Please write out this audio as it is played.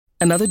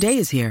Another day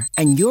is here,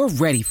 and you're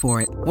ready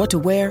for it. What to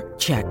wear?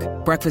 Check.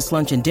 Breakfast,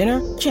 lunch, and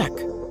dinner? Check.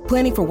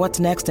 Planning for what's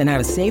next and how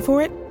to save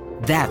for it?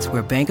 That's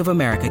where Bank of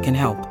America can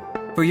help.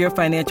 For your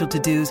financial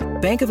to-dos,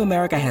 Bank of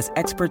America has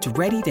experts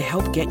ready to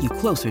help get you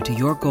closer to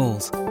your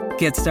goals.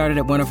 Get started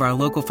at one of our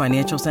local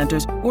financial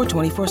centers or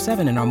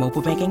 24/7 in our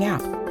mobile banking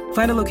app.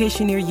 Find a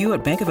location near you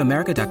at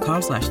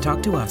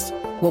bankofamerica.com/talktous.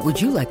 What would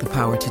you like the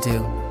power to do?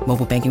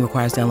 Mobile banking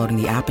requires downloading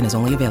the app and is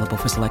only available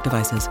for select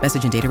devices.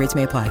 Message and data rates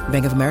may apply.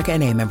 Bank of America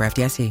N.A., member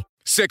FDIC.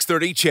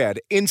 630 CHED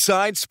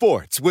Inside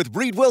Sports with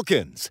Reed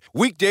Wilkins.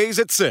 Weekdays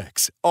at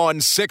 6 on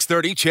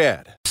 630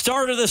 CHED.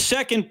 Start of the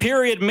second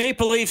period,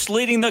 Maple Leafs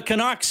leading the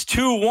Canucks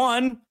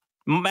 2-1.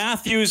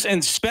 Matthews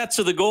and Spets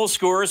are the goal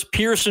scorers.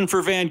 Pearson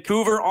for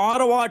Vancouver.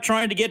 Ottawa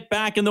trying to get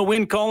back in the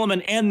win column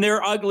and end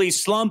their ugly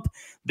slump.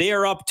 They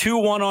are up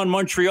 2-1 on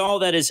Montreal.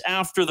 That is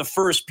after the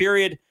first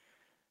period.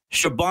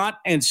 Shabbat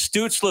and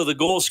Stützle, the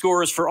goal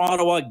scorers for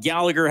Ottawa.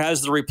 Gallagher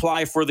has the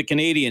reply for the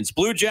Canadiens.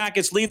 Blue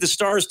Jackets lead the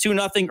Stars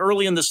 2-0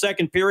 early in the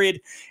second period.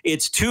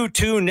 It's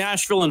 2-2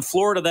 Nashville and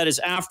Florida. That is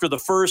after the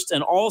first.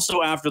 And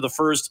also after the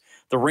first,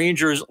 the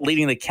Rangers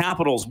leading the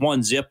Capitals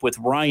 1-0 with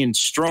Ryan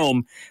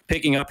Strome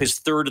picking up his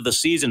third of the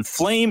season.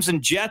 Flames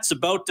and Jets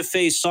about to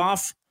face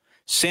off.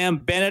 Sam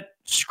Bennett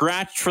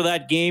scratched for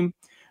that game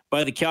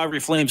by the Calgary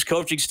Flames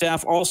coaching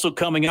staff. Also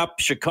coming up,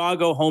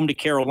 Chicago home to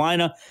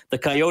Carolina. The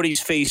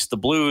Coyotes face the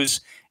Blues,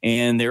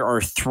 and there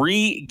are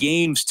 3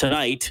 games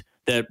tonight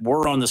that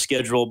were on the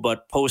schedule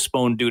but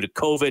postponed due to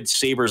COVID.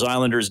 Sabres,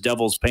 Islanders,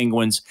 Devils,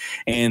 Penguins,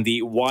 and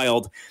the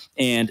Wild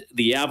and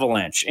the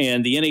Avalanche.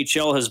 And the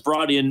NHL has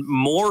brought in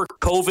more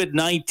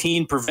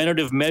COVID-19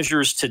 preventative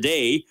measures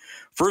today.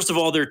 First of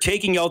all, they're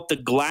taking out the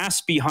glass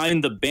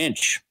behind the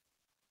bench.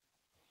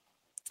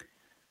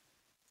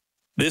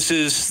 This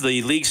is,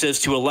 the league says,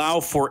 to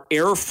allow for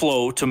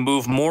airflow to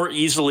move more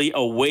easily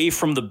away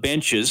from the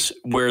benches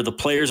where the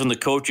players and the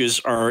coaches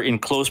are in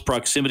close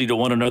proximity to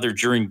one another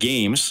during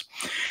games.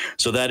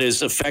 So that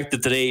is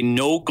effective today.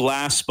 No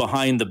glass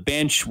behind the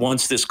bench.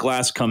 Once this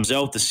glass comes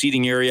out, the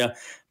seating area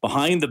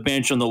behind the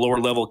bench on the lower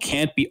level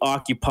can't be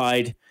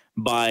occupied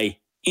by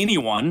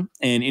anyone,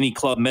 and any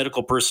club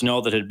medical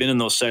personnel that had been in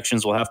those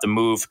sections will have to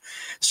move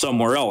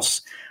somewhere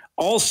else.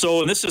 Also,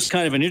 and this is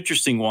kind of an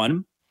interesting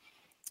one,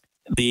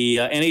 the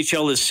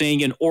NHL is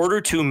saying in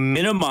order to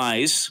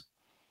minimize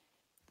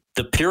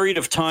the period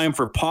of time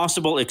for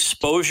possible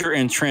exposure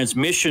and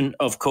transmission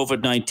of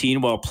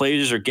COVID-19 while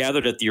players are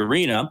gathered at the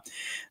arena,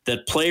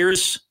 that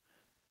players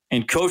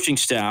and coaching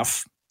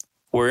staff,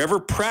 wherever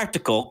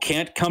practical,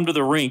 can't come to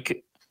the rink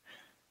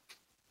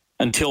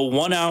until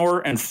 1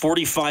 hour and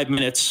 45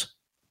 minutes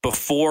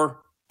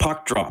before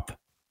puck drop.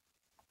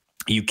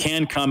 You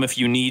can come if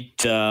you need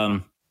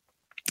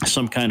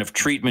some kind of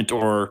treatment,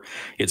 or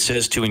it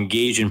says to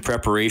engage in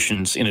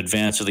preparations in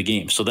advance of the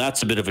game. So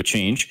that's a bit of a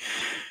change.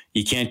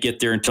 You can't get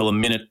there until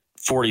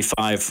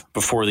 1:45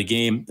 before the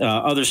game.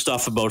 Other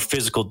stuff about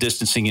physical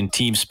distancing in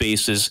team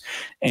spaces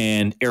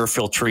and air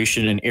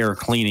filtration and air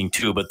cleaning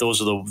too. But those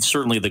are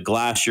certainly the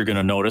glass you're going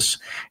to notice,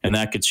 and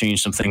that could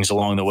change some things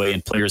along the way,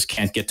 and players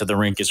can't get to the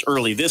rink as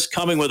early. This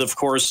coming with, of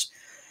course,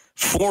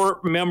 4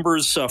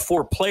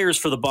 players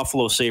for the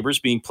Buffalo Sabres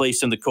being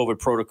placed in the COVID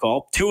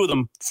protocol. 2 of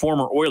them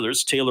former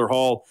Oilers, Taylor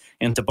Hall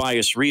and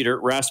Tobias Reeder,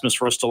 Rasmus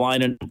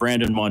Ristolainen,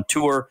 Brandon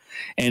Montour,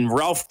 and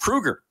Ralph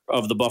Kruger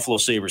of the Buffalo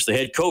Sabres, the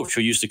head coach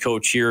who used to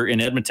coach here in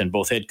Edmonton,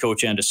 both head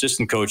coach and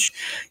assistant coach.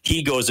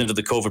 He goes into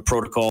the COVID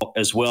protocol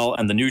as well.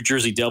 And the New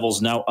Jersey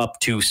Devils now up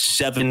to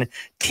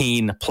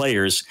 17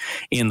 players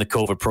in the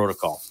COVID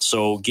protocol.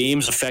 So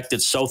games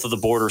affected south of the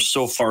border.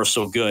 So far,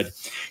 so good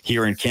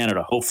here in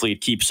Canada. Hopefully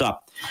it keeps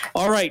up.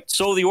 All right.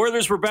 So the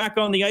Oilers were back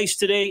on the ice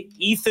today.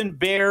 Ethan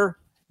Bear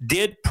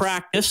did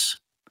practice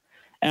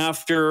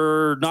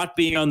after not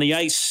being on the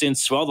ice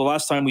since, well, the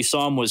last time we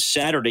saw him was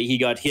Saturday. He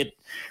got hit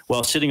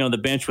while sitting on the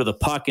bench with a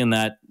puck in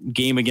that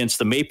game against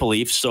the Maple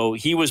Leafs. So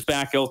he was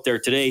back out there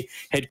today.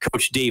 Head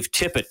coach Dave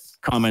Tippett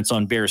comments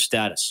on Bear's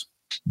status.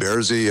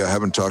 Bearsy, I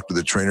haven't talked to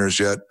the trainers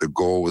yet. The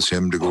goal was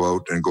him to go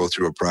out and go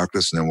through a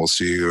practice, and then we'll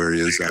see where he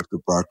is after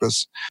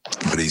practice.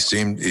 But he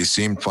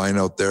seemed fine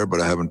out there,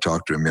 but I haven't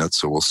talked to him yet,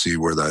 so we'll see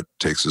where that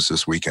takes us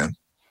this weekend.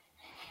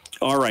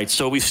 All right,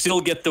 so we still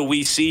get the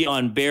we see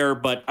on Bear,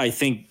 but I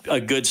think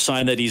a good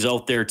sign that he's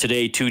out there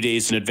today, 2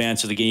 days in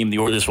advance of the game. The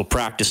Oilers will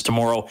practice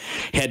tomorrow,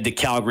 head to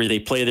Calgary. They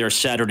play there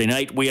Saturday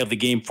night. We have the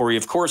game for you,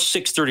 of course,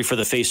 6:30 for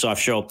the face-off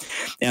show,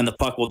 and the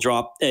puck will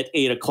drop at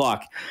 8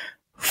 o'clock.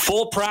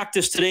 Full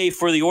practice today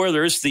for the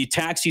Oilers. The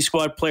taxi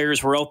squad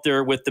players were out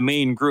there with the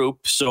main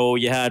group, so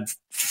you had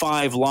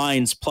 5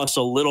 lines plus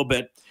a little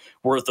bit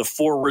worth of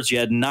forwards. You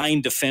had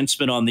 9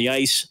 defensemen on the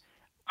ice.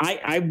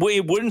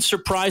 It wouldn't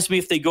surprise me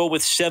if they go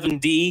with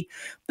 7D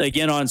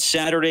again on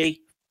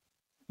Saturday.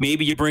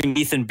 Maybe you bring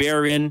Ethan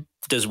Bear in.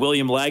 Does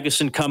William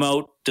Lagesson come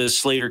out? Does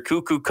Slater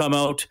Cuckoo come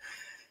out?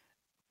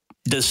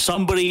 Does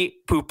somebody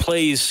who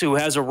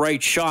has a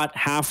right shot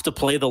have to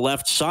play the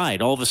left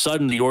side? All of a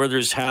sudden, the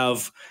Oilers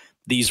have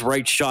these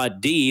right shot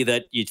D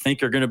that you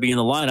think are going to be in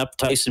the lineup.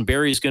 Tyson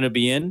Barrie's going to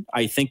be in.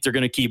 I think they're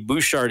going to keep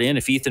Bouchard in.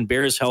 If Ethan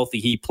Bear is healthy,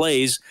 he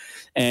plays.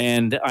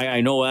 And I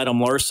know Adam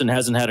Larsson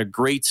hasn't had a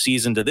great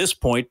season to this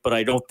point, but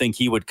I don't think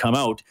he would come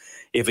out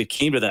if it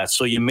came to that.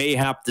 So you may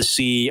have to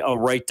see a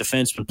right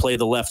defenseman play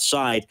the left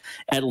side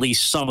at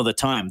least some of the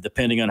time,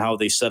 depending on how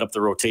they set up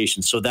the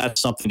rotation. So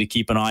that's something to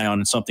keep an eye on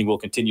and something we'll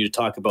continue to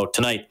talk about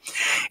tonight.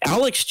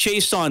 Alex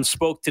Chiasson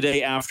spoke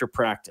today after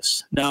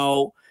practice.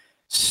 Now,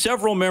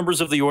 several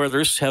members of the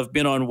Oilers have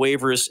been on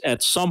waivers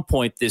at some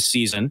point this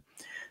season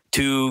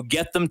to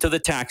get them to the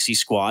taxi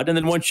squad. And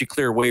then once you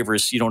clear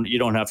waivers, you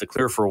don't have to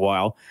clear for a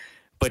while.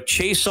 But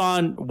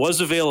Chiasson was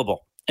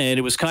available. And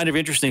it was kind of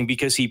interesting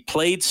because he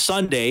played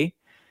Sunday,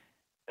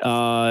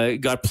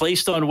 got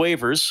placed on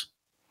waivers,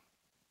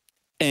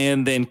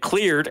 and then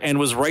cleared and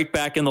was right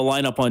back in the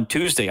lineup on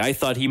Tuesday. I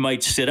thought he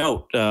might sit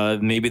out.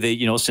 Maybe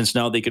they, since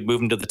now they could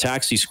move him to the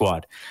taxi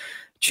squad.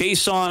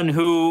 Chiasson,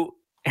 who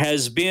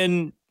has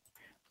been,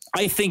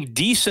 I think,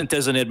 decent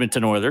as an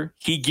Edmonton Oiler.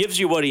 He gives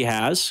you what he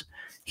has.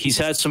 He's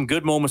had some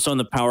good moments on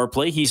the power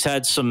play. He's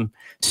had some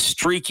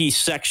streaky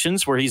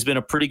sections where he's been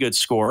a pretty good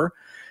scorer.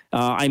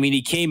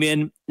 He came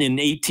in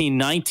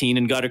 18-19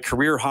 and got a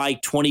career-high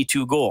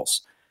 22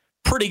 goals.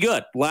 Pretty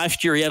good.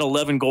 Last year, he had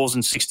 11 goals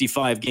in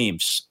 65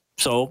 games.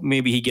 So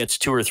maybe he gets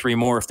 2 or 3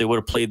 more if they would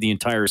have played the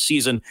entire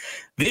season.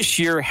 This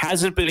year,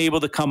 hasn't been able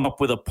to come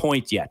up with a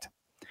point yet.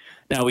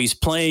 Now, he's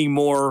playing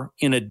more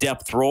in a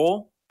depth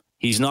role.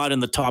 He's not in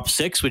the top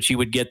 6, which he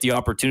would get the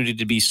opportunity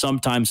to be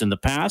sometimes in the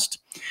past.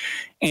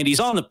 And he's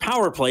on the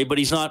power play, but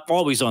he's not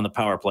always on the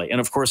power play.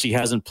 And, of course, he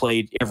hasn't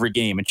played every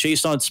game. And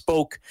Chiasson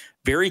spoke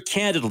very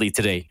candidly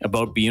today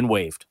about being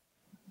waived.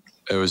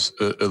 It was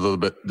a little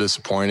bit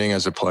disappointing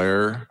as a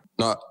player,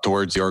 not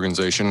towards the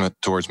organization, but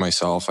towards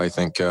myself. I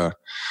think he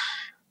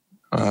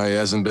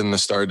hasn't been the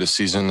start of the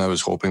season I was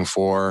hoping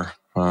for.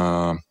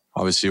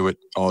 Obviously, with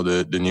all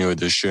the new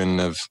addition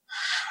of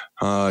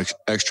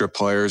extra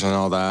players and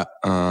all that,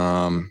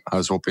 I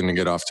was hoping to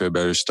get off to a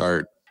better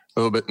start. A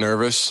little bit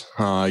nervous.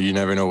 You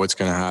never know what's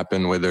going to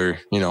happen, whether,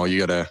 you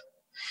got to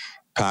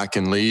pack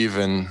and leave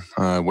and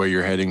where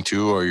you're heading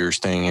to or you're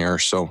staying here.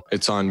 So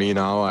it's on me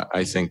now.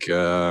 I think,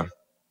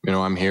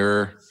 I'm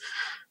here.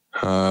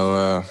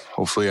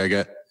 Hopefully I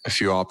get a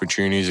few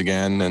opportunities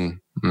again, and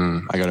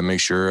I got to make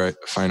sure I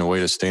find a way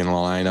to stay in the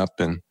lineup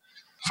and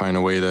find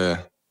a way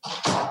to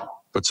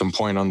put some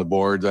point on the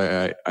board.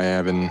 I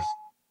haven't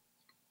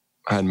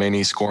had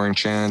many scoring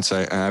chance.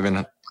 I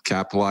haven't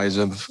capitalized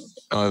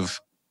of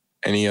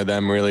any of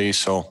them really.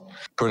 So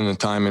putting the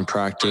time in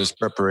practice,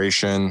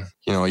 preparation,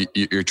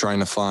 you're trying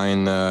to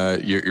find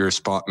your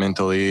spot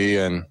mentally,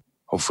 and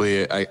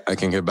hopefully I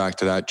can get back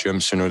to that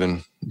gym sooner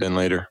than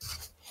later.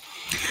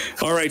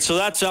 All right, so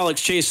that's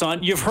Alex Chiasson.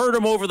 You've heard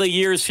him over the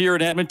years here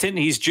in Edmonton.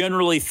 He's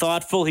generally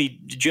thoughtful. He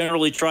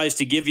generally tries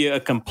to give you a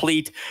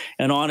complete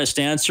and honest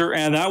answer,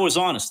 and that was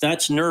honest.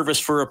 That's nervous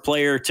for a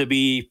player to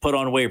be put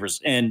on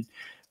waivers. And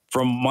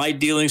from my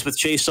dealings with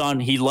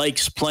Chiasson, he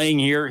likes playing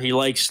here. He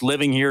likes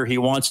living here. He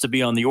wants to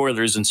be on the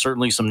Oilers, and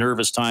certainly some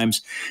nervous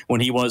times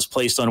when he was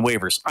placed on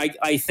waivers.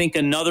 I think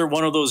another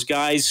one of those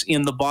guys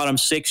in the bottom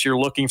 6 you're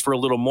looking for a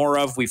little more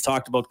of. We've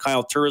talked about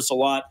Kyle Turris a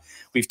lot.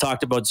 We've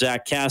talked about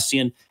Zach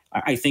Kassian.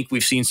 I think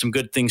we've seen some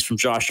good things from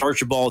Josh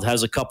Archibald,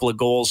 has a couple of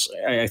goals.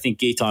 I think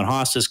Gaetan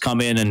Haas has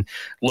come in and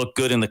looked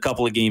good in the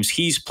couple of games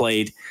he's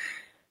played.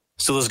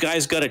 So those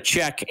guys got to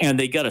check and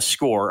they got to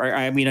score.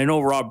 I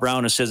know Rob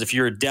Brown says if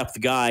you're a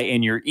depth guy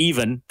and you're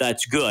even,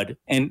 that's good.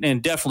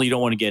 And definitely you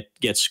don't want to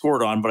get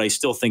scored on, but I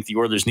still think the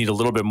Oilers need a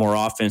little bit more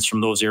offense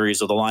from those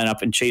areas of the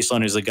lineup. And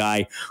Chiasson is a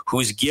guy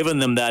who's given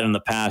them that in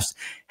the past,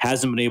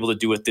 hasn't been able to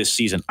do it this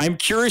season. I'm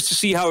curious to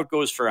see how it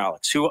goes for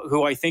Alex,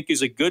 who I think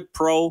is a good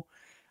pro.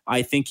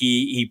 I think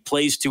he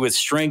plays to his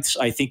strengths.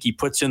 I think he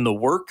puts in the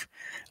work.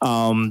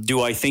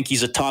 Do I think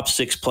he's a top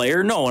 6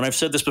 player? No. And I've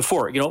said this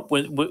before,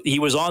 when he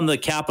was on the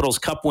Capitals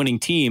Cup winning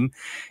team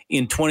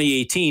in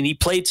 2018, he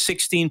played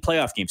 16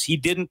 playoff games. He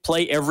didn't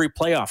play every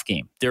playoff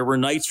game. There were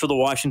nights for the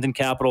Washington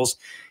Capitals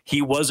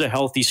he was a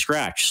healthy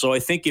scratch. So I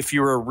think if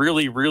you're a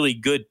really, really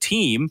good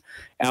team,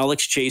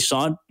 Alex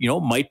Chiasson,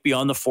 might be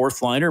on the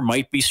fourth liner,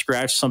 might be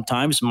scratched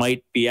sometimes,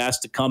 might be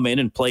asked to come in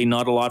and play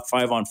not a lot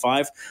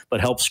 5-on-5, but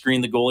help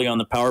screen the goalie on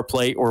the power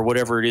play or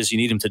whatever it is you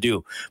need him to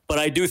do. But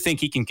I do think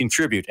he can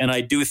contribute. And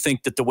I do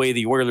think that the way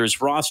the Oilers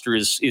roster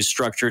is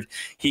structured,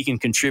 he can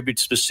contribute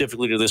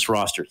specifically to this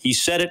roster. He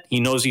said it.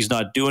 He knows he's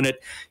not doing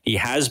it. He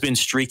has been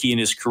streaky in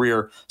his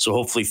career. So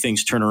hopefully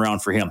things turn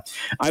around for him.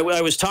 I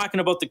was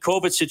talking about the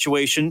COVID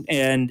situation,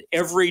 and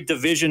every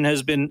division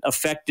has been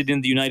affected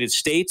in the United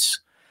States.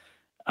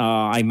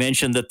 I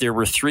mentioned that there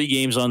were 3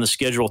 games on the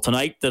schedule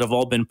tonight that have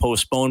all been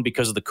postponed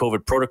because of the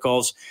COVID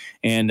protocols,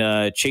 and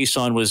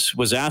Chiasson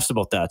was asked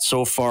about that.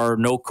 So far,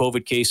 no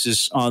COVID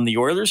cases on the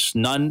Oilers,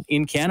 none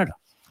in Canada.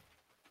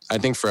 I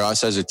think for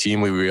us as a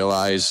team, we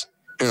realize,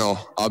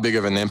 how big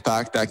of an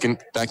impact that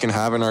can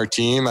have in our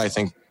team.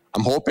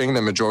 I'm hoping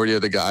the majority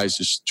of the guys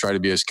just try to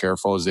be as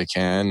careful as they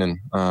can,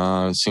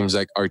 and it seems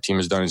like our team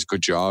has done a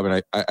good job.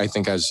 And I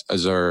think as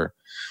our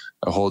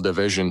whole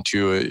division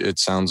too. It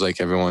sounds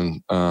like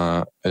everyone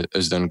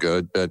has done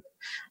good, but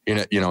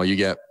you know, you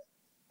get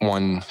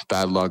one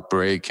bad luck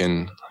break,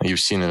 and you've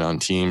seen it on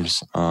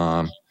teams.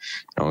 You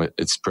know,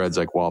 it spreads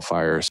like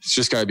wildfires. It's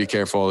just got to be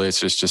careful. It's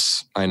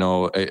just I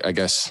know, I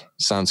guess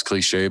sounds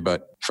cliche,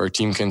 but if our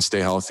team can stay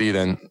healthy,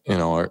 then, you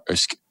know,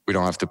 we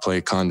don't have to play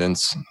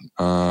condensed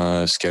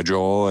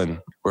schedule, and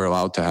we're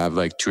allowed to have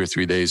like 2 or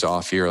 3 days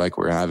off here, like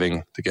we're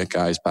having, to get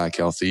guys back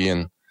healthy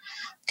and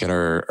get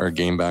our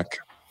game back.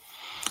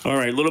 All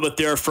right, a little bit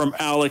there from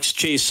Alex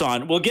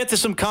Chason. We'll get to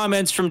some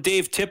comments from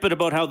Dave Tippett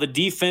about how the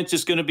defense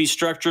is going to be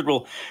structured.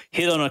 We'll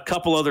hit on a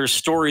couple other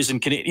stories in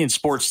Canadian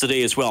sports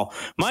today as well.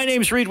 My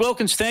name's Reed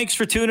Wilkins. Thanks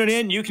for tuning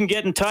in. You can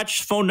get in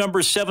touch. Phone number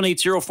is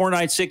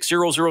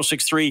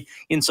 780-496-0063.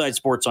 Inside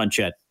Sports on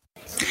Chet.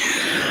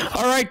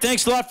 All right,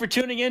 thanks a lot for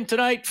tuning in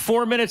tonight.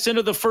 4 minutes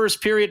into the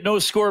first period, no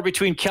score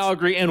between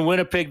Calgary and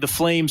Winnipeg. The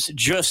Flames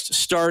just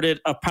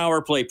started a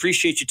power play.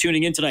 Appreciate you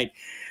tuning in tonight.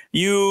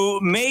 You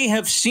may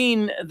have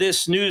seen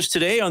this news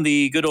today on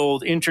the good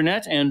old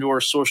internet and or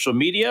social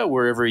media,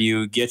 wherever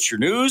you get your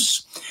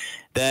news,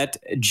 that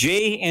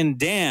Jay and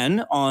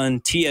Dan on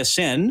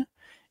TSN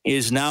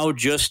is now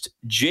just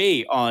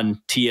Jay on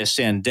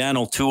TSN. Dan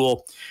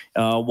O'Toole,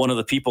 one of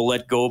the people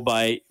let go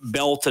by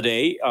Bell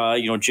today.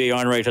 You know, Jay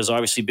Onrait has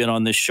obviously been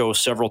on this show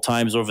several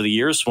times over the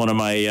years. One of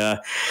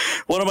my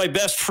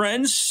best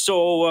friends.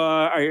 So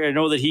I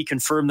know that he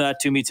confirmed that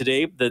to me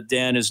today, that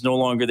Dan is no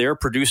longer there.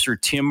 Producer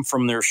Tim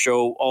from their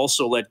show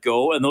also let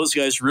go, and those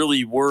guys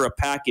really were a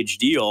package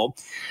deal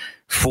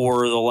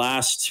for the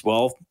last,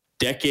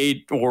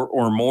 decade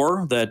or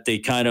more, that they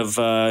kind of,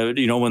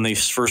 when they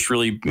first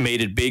really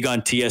made it big on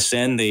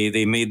TSN,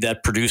 they made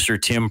that producer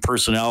Tim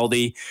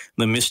personality,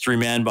 the mystery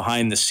man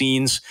behind the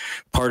scenes,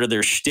 part of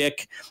their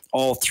shtick.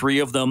 All three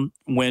of them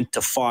went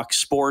to Fox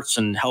Sports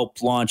and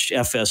helped launch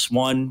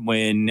FS1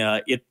 when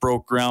it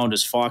broke ground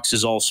as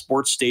Fox's all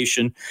sports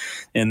station.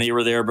 And they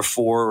were there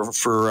before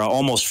for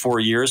almost 4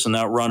 years, and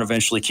that run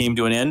eventually came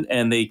to an end.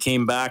 And they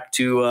came back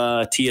to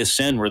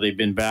TSN, where they've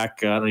been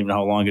back, I don't even know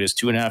how long it is,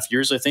 2.5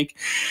 years, I think.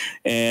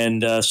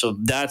 And so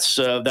that's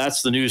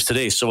the news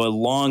today. So a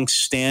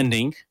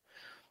long-standing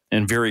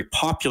and very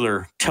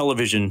popular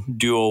television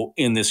duo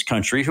in this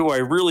country, who I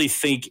really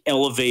think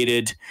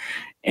elevated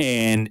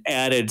and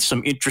added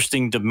some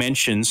interesting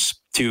dimensions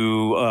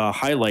to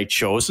highlight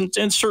shows.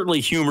 And certainly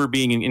humor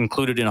being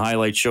included in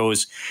highlight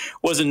shows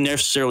wasn't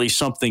necessarily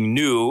something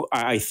new.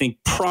 I think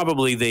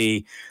probably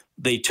they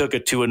took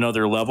it to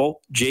another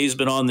level. Jay's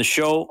been on the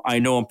show. I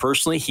know him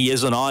personally. He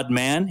is an odd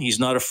man. He's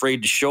not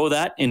afraid to show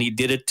that, and he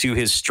did it to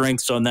his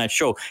strengths on that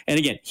show. And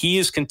again, he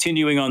is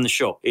continuing on the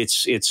show.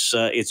 It's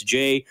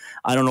Jay.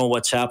 I don't know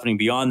what's happening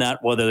beyond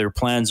that, whether their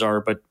plans are,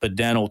 but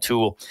Dan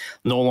O'Toole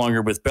no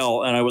longer with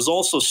Bell. And I was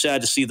also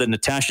sad to see that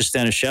Natasha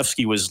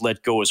Staniszewski was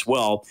let go as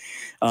well.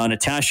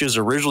 Natasha is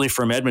originally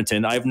from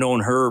Edmonton. I've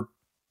known her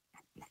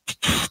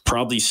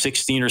probably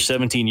 16 or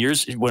 17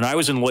 years. When I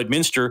was in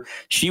Lloydminster,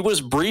 she was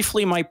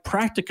briefly my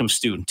practicum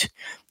student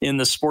in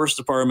the sports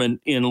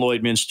department in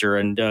Lloydminster,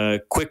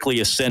 and quickly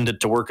ascended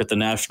to work at the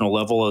national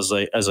level, as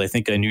I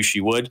think I knew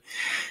she would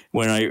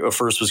when I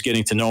first was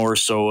getting to know her.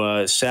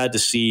 So sad to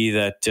see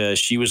that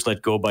she was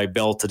let go by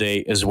Bell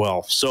today as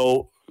well.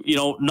 So,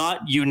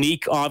 not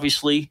unique,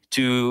 obviously,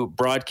 to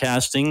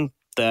broadcasting,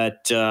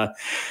 that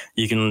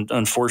you can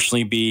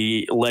unfortunately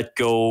be let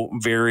go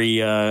very,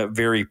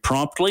 very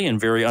promptly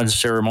and very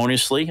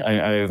unceremoniously.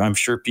 I'm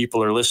sure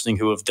people are listening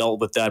who have dealt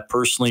with that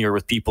personally or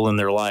with people in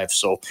their lives.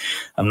 So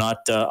I'm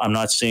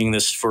not saying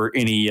this for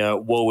any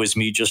woe is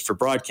me just for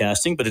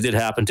broadcasting, but it did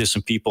happen to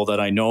some people that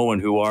I know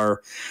and who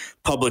are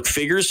public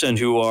figures and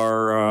who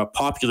are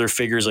popular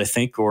figures, I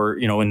think, or,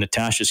 in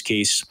Natasha's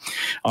case,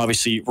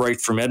 obviously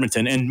right from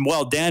Edmonton. And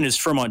while Dan is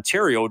from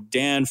Ontario,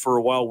 Dan for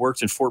a while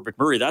worked in Fort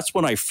McMurray. That's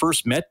when I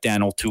first met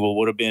Dan O'Toole,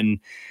 would have been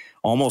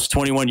almost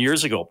 21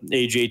 years ago,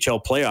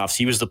 AJHL playoffs.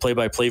 He was the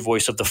play-by-play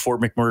voice of the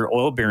Fort McMurray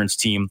Oil Barons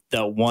team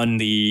that won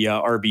the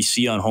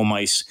RBC on home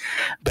ice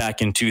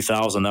back in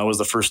 2000. That was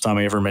the first time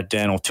I ever met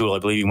Dan O'Toole. I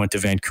believe he went to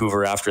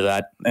Vancouver after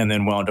that and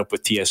then wound up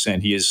with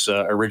TSN. He is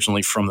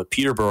originally from the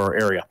Peterborough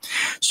area.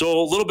 So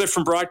a little bit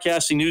from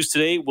broadcasting news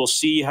today. We'll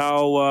see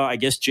how, I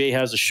guess Jay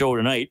has a show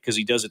tonight because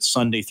he does it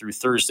Sunday through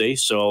Thursday.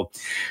 So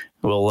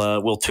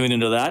we'll tune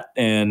into that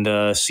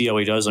and see how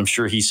he does. I'm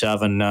sure he's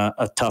having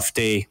a tough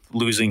day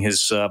losing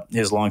his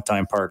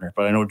longtime partner,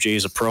 but I know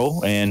Jay's a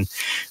pro, and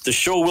the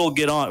show will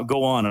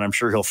go on, and I'm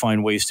sure he'll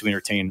find ways to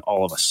entertain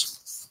all of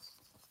us.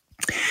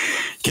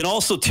 Can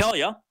also tell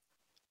you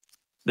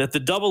that the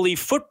Double E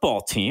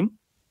football team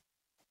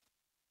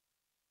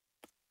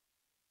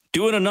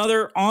doing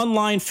another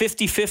online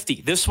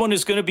 50-50. This one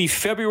is going to be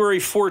February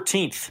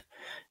 14th.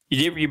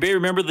 You may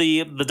remember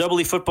the Double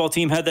E football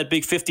team had that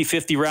big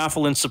 50-50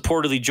 raffle in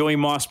support of the Joey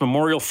Moss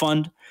Memorial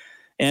Fund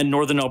and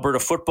Northern Alberta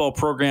football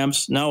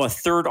programs. Now a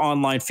third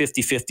online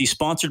 50-50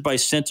 sponsored by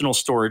Sentinel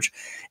Storage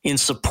in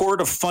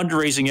support of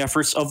fundraising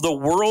efforts of the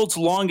world's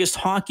longest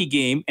hockey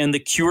game and the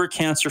Cure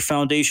Cancer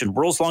Foundation.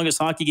 World's longest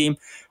hockey game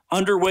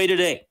underway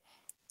today.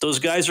 Those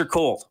guys are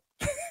cold.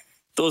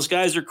 Those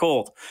guys are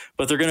cold,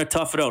 but they're going to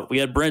tough it out. We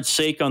had Brent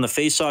Sake on the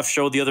Face-Off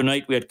show the other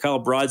night. We had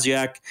Kyle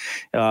Brodziak.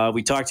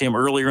 We talked to him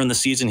earlier in the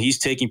season. He's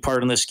taking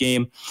part in this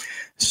game.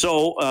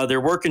 So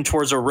they're working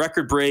towards a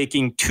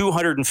record-breaking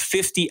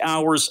 250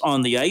 hours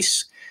on the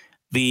ice.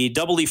 The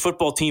Double E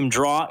football team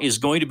draw is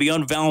going to be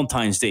on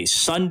Valentine's Day,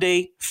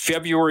 Sunday,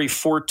 February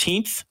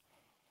 14th.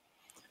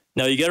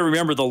 Now, you got to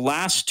remember the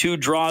last two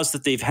draws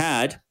that they've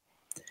had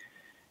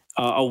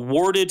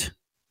awarded.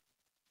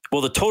 Well,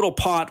 the total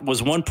pot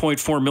was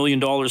 $1.4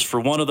 million for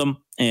one of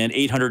them and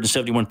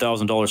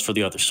 $871,000 for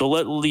the other.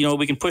 So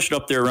we can push it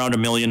up there around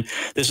 $1 million.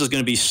 This is going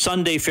to be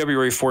Sunday,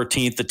 February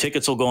 14th. The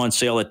tickets will go on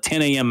sale at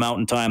 10 a.m.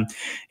 Mountain Time.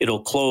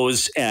 It'll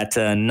close at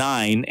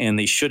 9, and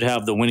they should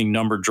have the winning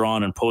number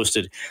drawn and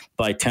posted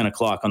by 10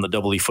 o'clock on the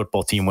Double E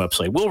football team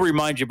website. We'll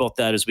remind you about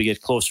that as we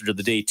get closer to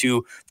the day, too.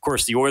 Of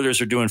course, the Oilers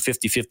are doing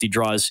 50-50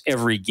 draws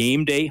every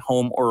game day,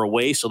 home or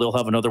away, so they'll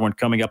have another one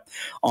coming up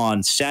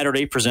on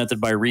Saturday, presented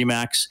by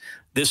Remax.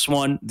 This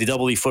one, the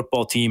Double E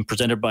football team,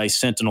 presented by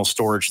Sentinel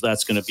Storage,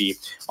 that's going to be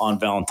on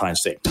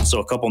Valentine's Day. So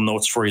a couple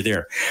notes for you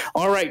there.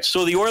 All right,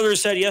 so the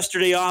Oilers had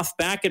yesterday off,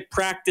 back at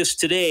practice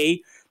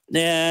today.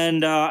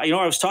 And, I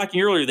was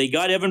talking earlier, they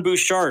got Evan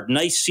Bouchard,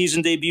 nice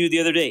season debut the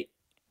other day.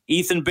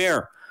 Ethan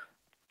Bear,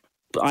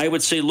 I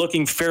would say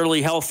looking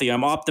fairly healthy.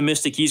 I'm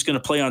optimistic he's going to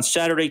play on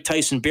Saturday.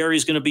 Tyson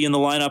Barrie's going to be in the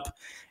lineup,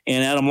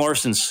 and Adam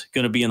Larsson's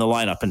going to be in the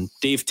lineup. And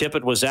Dave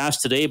Tippett was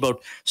asked today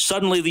about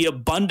suddenly the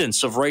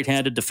abundance of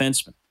right-handed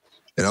defensemen.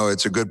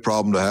 It's a good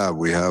problem to have.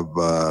 We have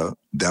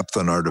depth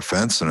on our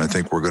defense, and I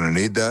think we're going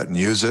to need that and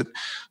use it.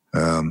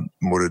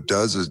 What it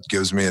does is it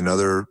gives me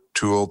another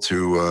tool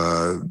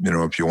to,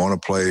 if you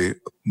want to play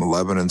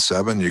 11 and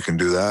 7, you can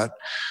do that.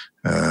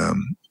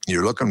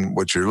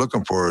 What you're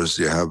looking for is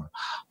you have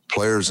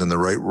players in the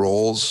right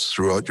roles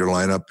throughout your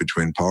lineup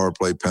between power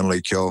play,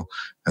 penalty kill,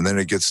 and then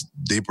it gets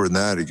deeper than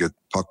that. You get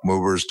puck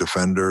movers,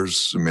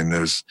 defenders. I mean,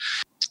 there's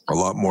a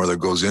lot more that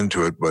goes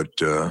into it, but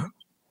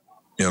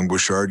young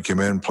Bouchard came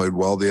in, played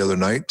well the other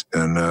night,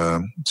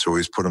 and so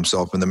he's put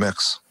himself in the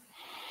mix.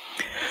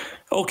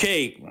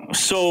 Okay,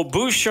 so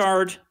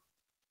Bouchard,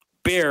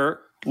 Bear,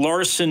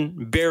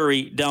 Larsson,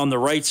 Barrie down the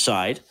right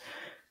side.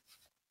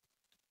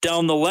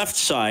 Down the left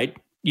side,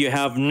 you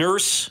have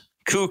Nurse,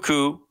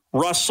 Cuckoo,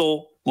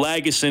 Russell,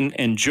 Lagesson,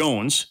 and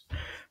Jones. I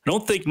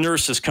don't think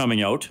Nurse is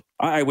coming out.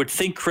 I would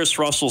think Chris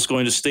Russell's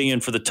going to stay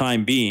in for the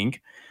time being.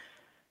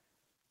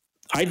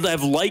 I'd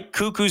have liked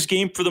Cuckoo's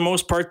game for the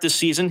most part this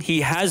season. He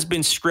has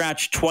been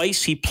scratched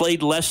twice. He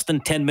played less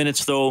than 10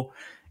 minutes, though,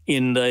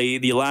 in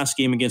the last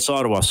game against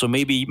Ottawa. So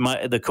maybe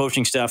the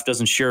coaching staff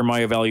doesn't share my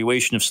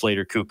evaluation of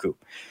Slater Cuckoo.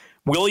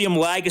 William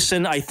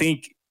Lagesson, I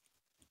think,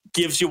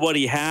 gives you what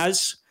he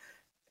has.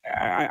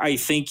 I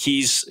think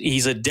he's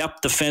a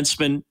depth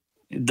defenseman,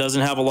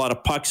 doesn't have a lot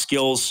of puck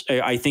skills.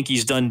 I think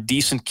he's done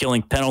decent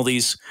killing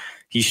penalties.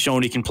 He's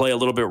shown he can play a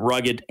little bit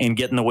rugged and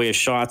get in the way of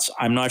shots.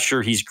 I'm not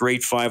sure he's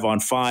great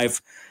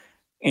 5-on-5.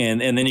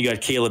 And then you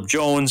got Caleb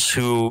Jones,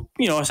 who,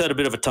 has had a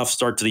bit of a tough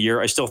start to the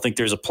year. I still think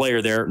there's a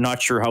player there.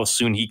 Not sure how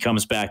soon he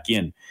comes back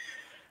in.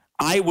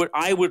 I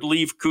would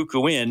leave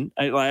Cuckoo in.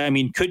 I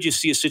mean, could you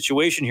see a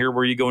situation here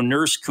where you go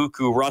Nurse,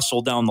 Cuckoo,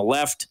 Russell down the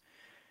left,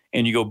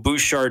 and you go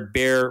Bouchard,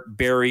 Bear,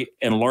 Barrie,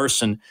 and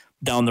Larsson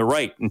down the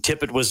right? And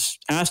Tippett was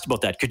asked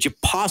about that. Could you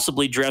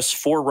possibly dress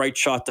 4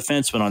 right-shot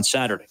defensemen on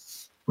Saturday?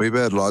 We've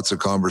had lots of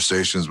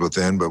conversations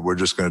within, but we're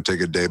just going to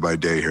take it day by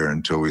day here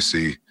until we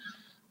see.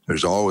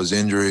 There's always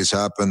injuries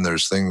happen.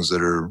 There's things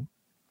that are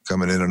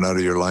coming in and out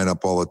of your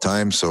lineup all the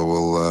time.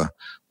 So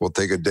we'll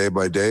take it day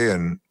by day,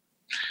 and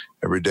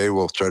every day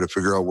we'll try to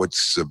figure out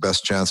what's the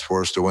best chance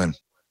for us to win.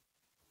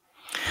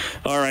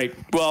 All right.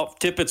 Well,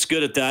 Tippett's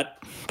good at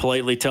that,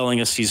 politely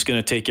telling us he's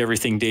going to take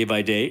everything day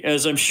by day,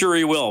 as I'm sure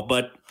he will.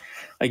 But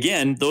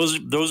again,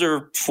 those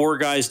are 4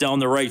 guys down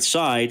the right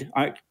side.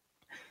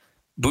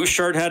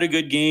 Bouchard had a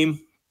good game.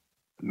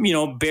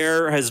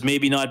 Bear has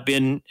maybe not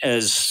been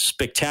as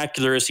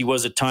spectacular as he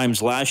was at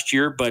times last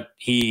year, but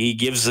he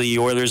gives the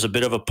Oilers a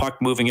bit of a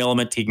puck-moving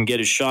element. He can get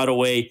his shot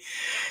away,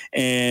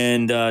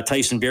 and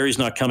Tyson Barrie's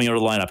not coming out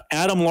of the lineup.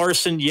 Adam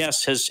Larsson,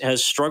 yes,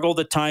 has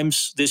struggled at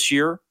times this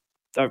year,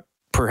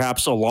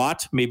 perhaps a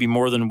lot, maybe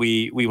more than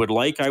we would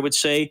like, I would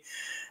say.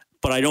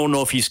 But I don't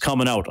know if he's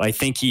coming out. I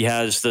think he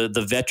has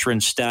the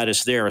veteran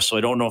status there, so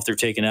I don't know if they're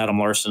taking Adam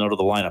Larsson out of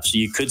the lineup. So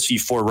you could see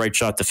 4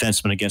 right-shot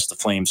defensemen against the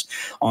Flames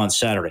on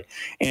Saturday.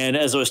 And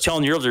as I was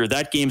telling you earlier,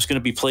 that game's going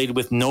to be played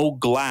with no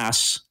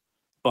glass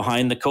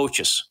behind the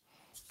coaches.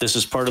 This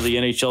is part of the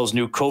NHL's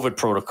new COVID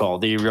protocol.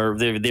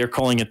 They're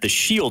calling it the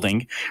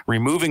shielding,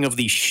 removing of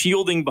the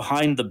shielding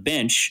behind the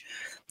bench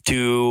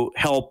to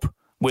help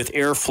with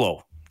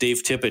airflow.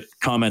 Dave Tippett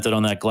commented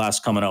on that glass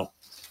coming out.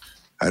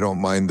 I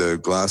don't mind the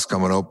glass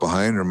coming out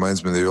behind. It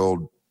reminds me of the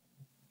old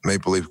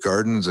Maple Leaf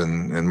Gardens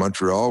in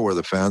Montreal, where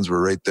the fans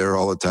were right there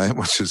all the time,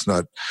 which is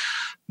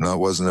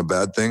wasn't a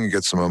bad thing. You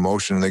get some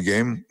emotion in the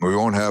game. We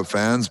won't have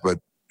fans, but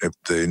if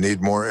they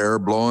need more air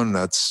blowing,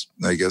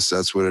 I guess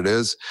that's what it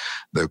is.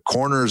 The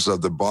corners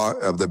of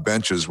the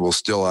benches will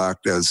still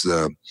act as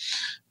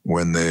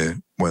when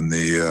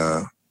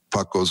the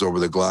puck goes over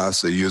the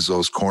glass. They use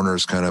those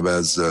corners kind of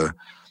as a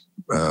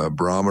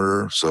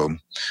barometer. So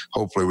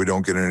hopefully we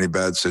don't get in any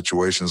bad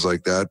situations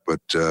like that. But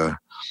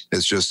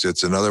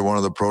it's another one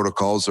of the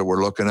protocols that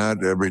we're looking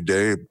at every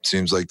day. It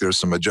seems like there's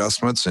some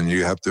adjustments, and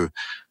you have to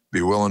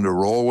be willing to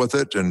roll with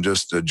it and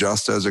just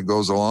adjust as it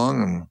goes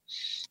along and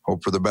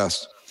hope for the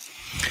best.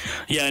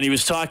 Yeah, and he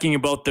was talking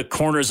about the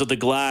corners of the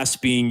glass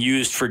being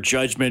used for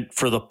judgment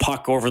for the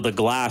puck over the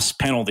glass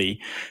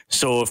penalty.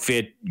 So if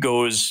it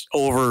goes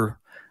over,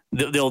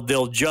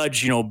 they'll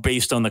judge,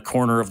 based on the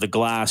corner of the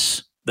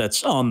glass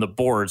that's on the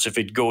boards. If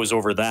it goes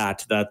over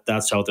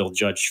that's how they'll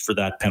judge for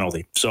that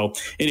penalty. So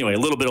anyway, a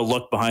little bit of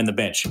look behind the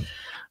bench.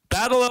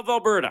 Battle of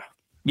Alberta.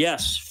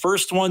 Yes,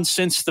 first one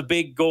since the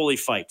big goalie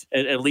fight.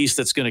 At least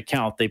that's going to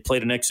count. They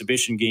played an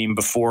exhibition game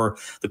before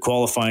the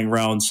qualifying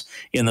rounds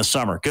in the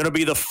summer. Going to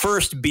be the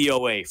first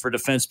BOA for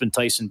defenseman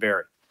Tyson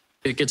Barrie.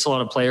 It gets a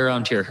lot of play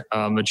around here.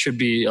 It should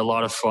be a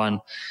lot of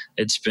fun.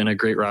 It's been a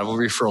great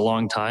rivalry for a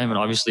long time, and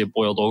obviously it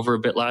boiled over a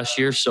bit last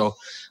year, so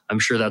I'm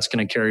sure that's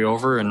going to carry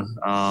over. And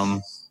I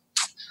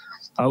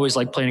always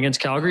like playing against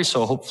Calgary,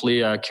 so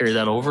hopefully carry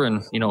that over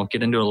and,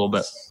 get into it a little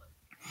bit.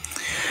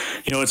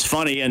 It's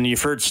funny, and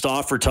you've heard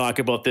Stauffer talk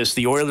about this.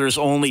 The Oilers'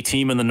 only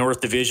team in the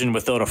North Division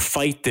without a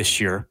fight this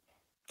year.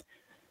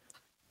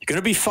 Going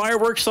to be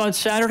fireworks on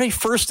Saturday,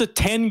 first of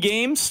 10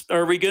 games.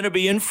 Are we going to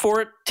be in for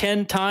it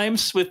 10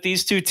 times with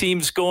these two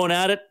teams going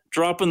at it,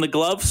 dropping the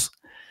gloves?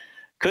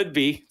 Could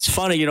be. It's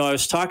funny, I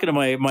was talking to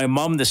my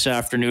mom this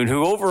afternoon,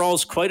 who overall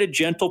is quite a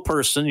gentle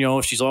person.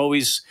 She's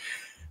always,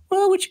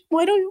 well,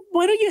 why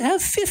don't you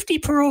have 50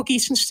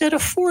 pierogies instead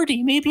of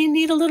 40? Maybe you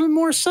need a little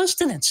more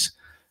sustenance.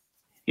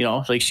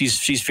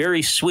 She's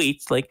very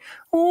sweet. Like,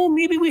 oh,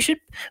 maybe we should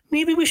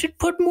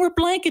put more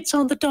blankets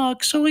on the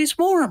dog so he's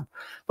warm.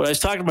 But I was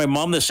talking to my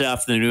mom this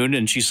afternoon,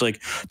 and she's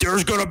like,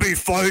 "There's gonna be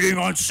fighting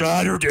on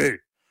Saturday.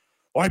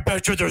 I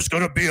bet you there's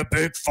gonna be a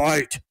big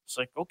fight." It's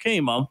like, okay,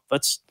 Mom,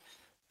 that's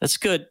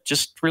good.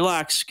 Just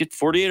relax. Get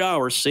 48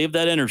 hours. Save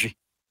that energy.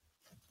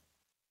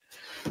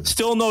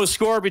 Still no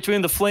score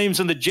between the Flames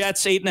and the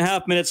Jets.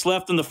 8.5 minutes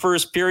left in the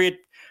first period.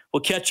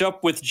 We'll catch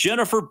up with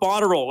Jennifer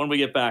Botterill when we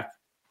get back.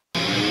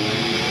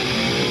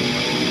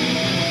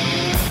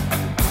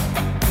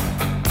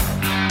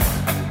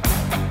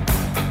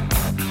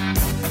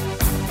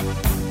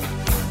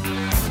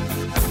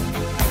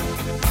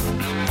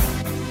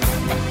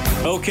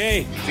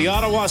 Okay, the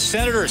Ottawa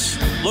Senators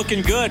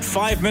looking good.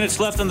 5 minutes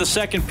left in the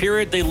second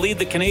period. They lead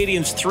the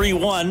Canadiens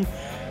 3-1.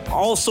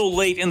 Also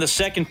late in the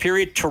second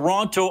period,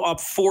 Toronto up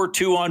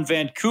 4-2 on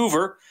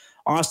Vancouver.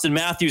 Austin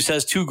Matthews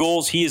has 2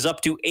 goals. He is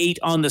up to 8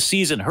 on the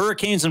season.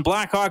 Hurricanes and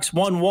Blackhawks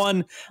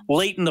 1-1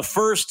 late in the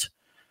first.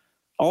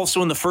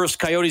 Also in the first,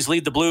 Coyotes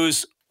lead the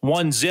Blues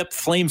 1-0.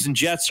 Flames and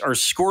Jets are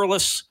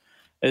scoreless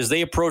as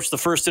they approach the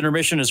first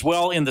intermission as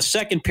well. In the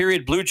second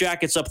period, Blue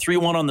Jackets up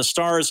 3-1 on the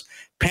Stars.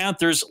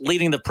 Panthers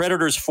leading the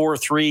Predators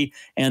 4-3.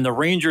 And the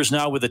Rangers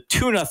now with a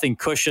 2-0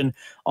 cushion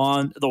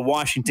on the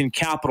Washington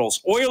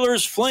Capitals.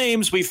 Oilers,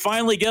 Flames, we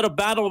finally get a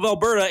Battle of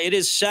Alberta. It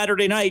is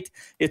Saturday night.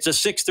 It's a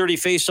 6:30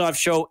 face-off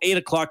show, 8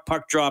 o'clock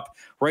puck drop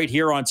right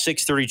here on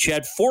 6:30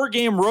 CHED.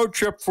 4-game road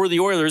trip for the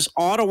Oilers.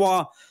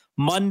 Ottawa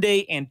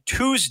Monday and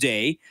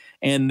Tuesday.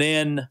 And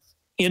then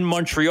in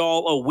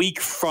Montreal a week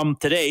from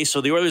today.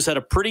 So the Oilers had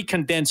a pretty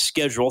condensed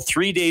schedule,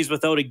 3 days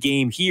without a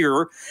game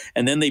here,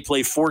 and then they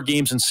play 4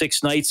 games in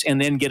 6 nights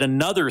and then get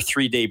another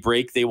 3-day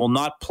break. They will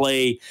not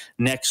play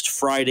next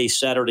Friday,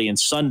 Saturday, and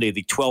Sunday,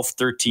 the 12th,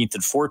 13th,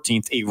 and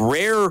 14th. A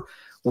rare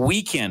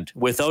weekend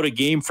without a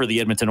game for the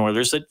Edmonton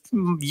Oilers. That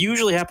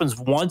usually happens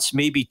once,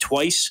 maybe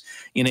twice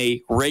in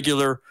a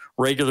regular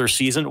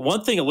season.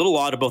 One thing a little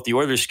odd about the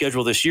Oilers'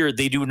 schedule this year,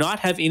 they do not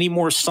have any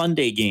more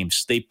Sunday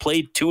games. They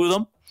played 2 of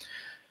them.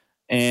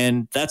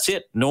 And that's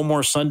it. No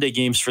more Sunday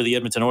games for the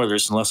Edmonton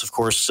Oilers, unless, of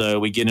course,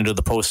 we get into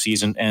the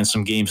postseason and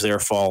some games there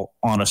fall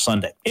on a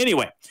Sunday.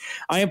 Anyway,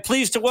 I am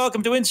pleased to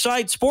welcome to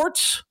Inside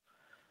Sports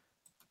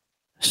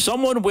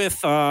someone with,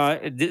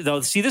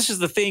 see, this is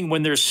the thing.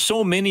 When there's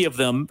so many of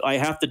them, I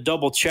have to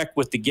double check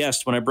with the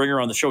guest when I bring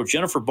her on the show.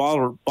 Jennifer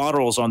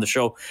Botterill is on the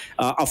show.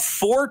 A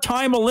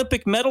 4-time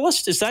Olympic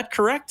medalist. Is that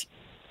correct?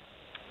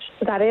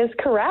 That is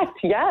correct.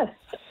 Yes.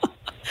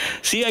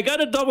 See, I got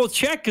to double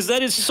check because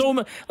that is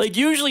so like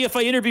usually if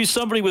I interview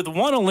somebody with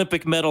 1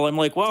 Olympic medal, I'm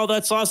like, wow,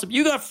 that's awesome.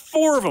 You got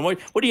 4 of them.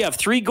 What do you have?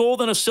 3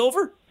 gold and a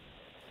silver?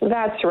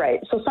 That's right.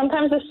 So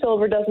sometimes the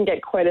silver doesn't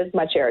get quite as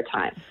much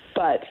airtime,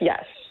 but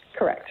yes,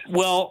 correct.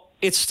 Well,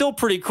 it's still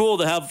pretty cool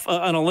to have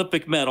an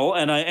Olympic medal,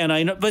 and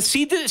I know. But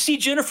see,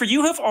 Jennifer,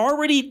 you have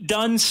already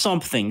done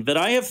something that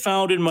I have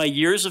found in my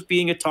years of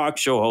being a talk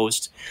show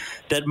host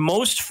that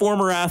most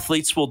former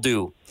athletes will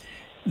do.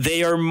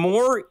 They are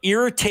more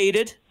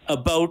irritated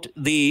about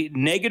the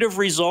negative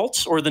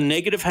results or the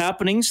negative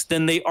happenings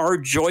than they are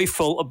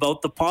joyful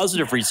about the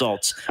positive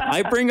results.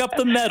 I bring up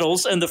the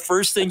medals, and the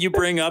first thing you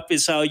bring up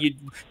is how you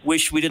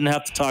wish we didn't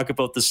have to talk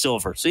about the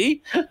silver.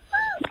 See?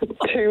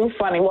 Too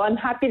funny. Well, I'm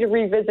happy to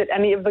revisit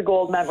any of the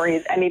gold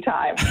memories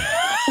anytime.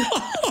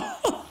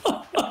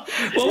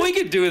 Well, we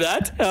could do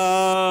that.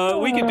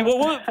 We could do.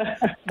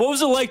 What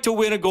was it like to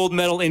win a gold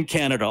medal in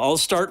Canada? I'll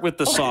start with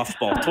the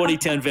softball,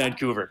 2010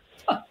 Vancouver.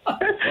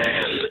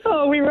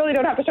 Oh, we really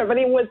don't have to start, but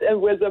it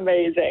was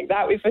amazing.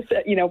 That was,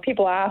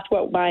 people asked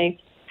what my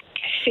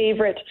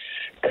favorite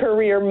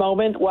career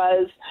moment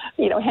was.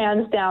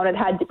 Hands down, it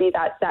had to be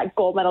that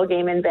gold medal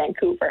game in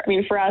Vancouver. I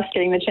mean, for us,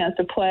 getting the chance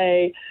to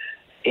play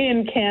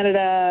in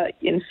Canada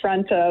in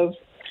front of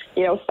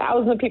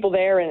thousands of people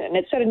there, and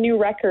it set a new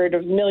record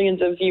of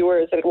millions of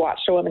viewers that had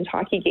watched a women's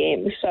hockey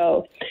game.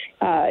 So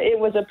it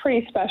was a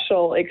pretty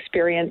special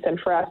experience, and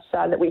for us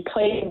that we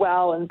played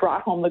well and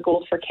brought home the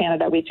gold for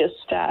Canada, we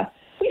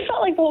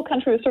felt like the whole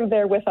country was sort of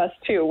there with us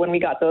too when we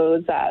got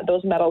those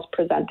medals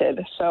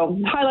presented. So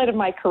highlight of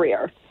my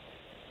career.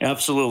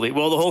 Absolutely.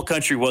 Well, the whole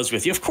country was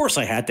with you. Of course,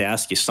 I had to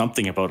ask you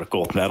something about a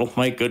gold medal.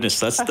 My goodness,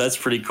 that's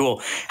pretty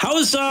cool. How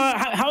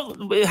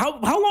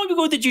long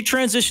ago did you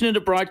transition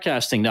into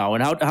broadcasting now,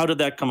 and how did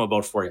that come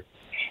about for you?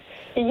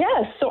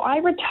 Yes, so I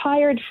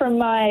retired from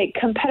my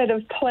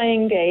competitive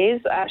playing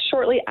days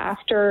shortly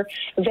after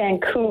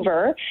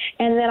Vancouver,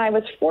 and then I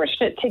was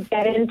fortunate to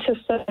get into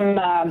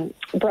some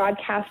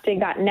broadcasting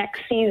that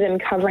next season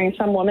covering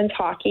some women's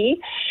hockey,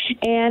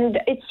 and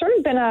it's sort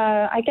of been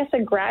a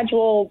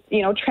gradual,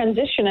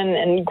 transition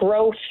and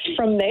growth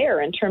from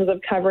there in terms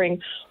of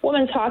covering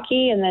women's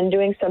hockey and then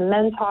doing some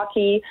men's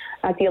hockey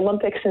at the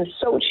Olympics in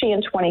Sochi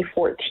in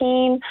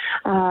 2014,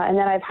 and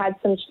then I've had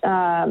some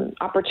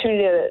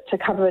opportunity to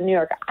cover the New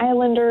York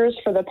Islanders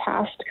for the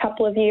past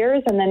couple of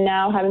years, and then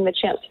now having the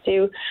chance to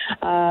do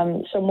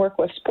some work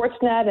with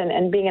Sportsnet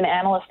and being an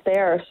analyst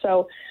there.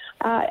 So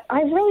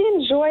I've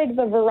really enjoyed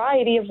the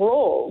variety of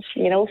roles,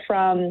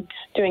 from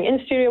doing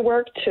in-studio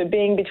work to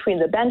being between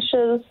the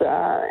benches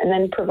and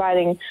then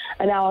providing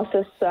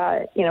analysis,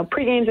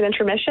 pre-games and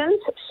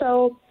intermissions.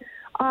 So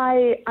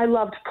I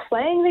loved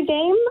playing the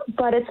game,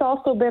 but it's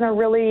also been a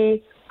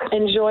really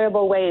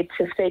enjoyable way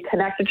to stay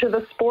connected to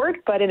the sport,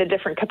 but in a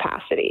different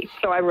capacity.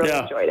 So I really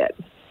enjoyed it.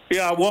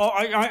 Yeah, well,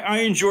 I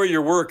enjoy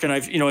your work, and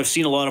I've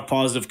seen a lot of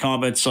positive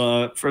comments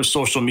for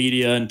social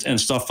media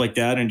and stuff like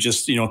that, and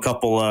just a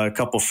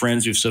couple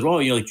friends who've said,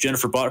 like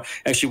Jennifer Botterill.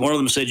 Actually, one of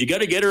them said, "You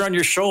got to get her on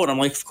your show," and I'm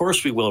like, "Of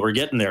course we will. We're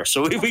getting there."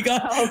 So we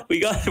got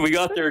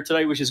there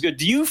tonight, which is good.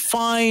 Do you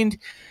find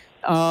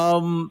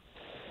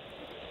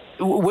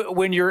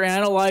when you're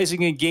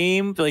analyzing a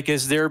game, like,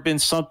 has there been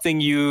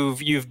something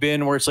you've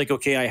been where it's like,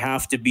 okay, I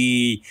have to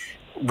be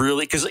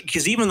really,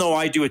 because even though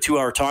I do a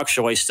 2-hour talk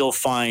show, I still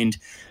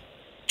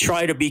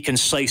try to be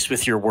concise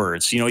with your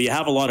words. You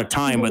have a lot of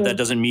time, but that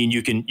doesn't mean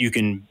you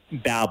can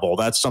babble.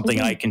 That's something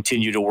I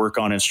continue to work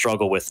on and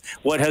struggle with.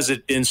 What has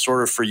it been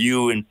sort of for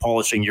you in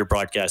polishing your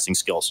broadcasting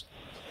skills?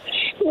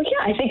 Well,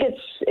 yeah, I think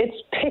it's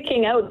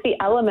picking out the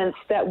elements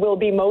that will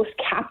be most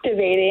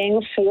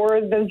captivating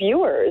for the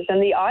viewers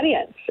and the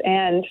audience.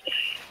 And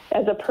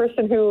as a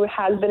person who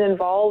has been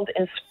involved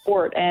in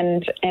sport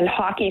and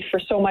hockey for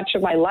so much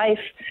of my life,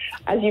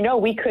 as you know,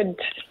 we could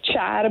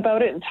chat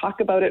about it and talk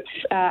about it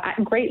at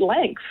great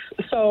lengths.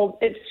 So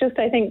it's just,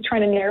 I think,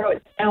 trying to narrow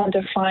it down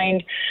to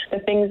find the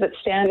things that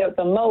stand out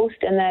the most,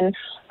 and then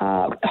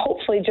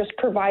hopefully just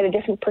provide a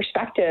different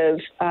perspective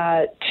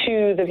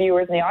to the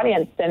viewers and the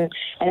audience and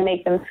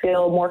make them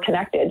feel more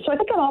connected. So I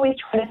think I'm always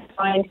trying to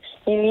find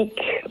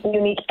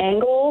unique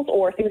angles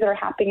or things that are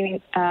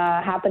happening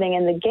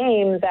in the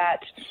game that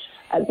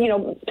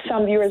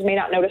some viewers may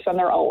not notice on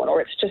their own,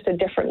 or it's just a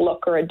different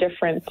look or a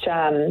different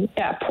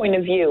point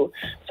of view.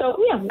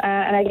 So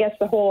and I guess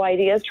the whole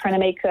idea is trying to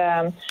make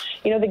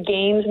the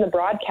games and the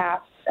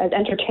broadcasts as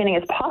entertaining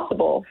as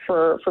possible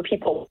for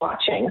people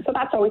watching. So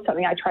that's always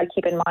something I try to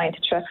keep in mind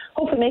to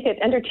hopefully make it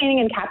entertaining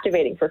and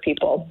captivating for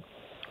people.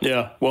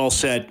 Yeah, well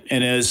said.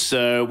 And as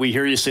we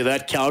hear you say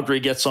that, Calgary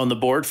gets on the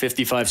board,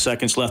 55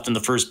 seconds left in the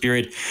first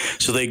period.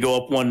 So they go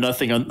up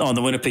 1-0 on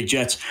the Winnipeg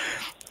Jets.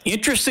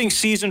 Interesting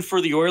season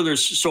for the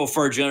Oilers so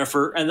far,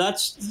 Jennifer, and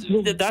that's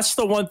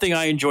the one thing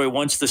I enjoy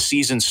once the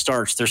season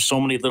starts. There's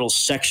so many little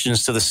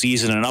sections to the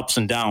season and ups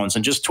and downs,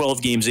 and just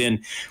 12 games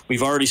in,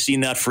 we've already seen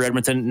that for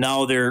Edmonton.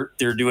 Now they're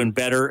doing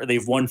better.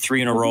 They've won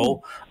 3 in a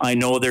row. I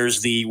know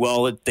there's they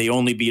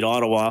only beat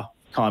Ottawa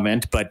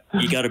comment, but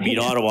you got to beat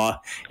Ottawa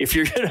if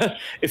you're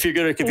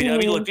gonna compete. I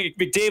mean, look,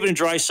 McDavid and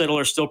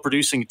Draisaitl are still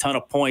producing a ton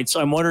of points.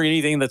 I'm wondering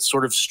anything that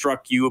sort of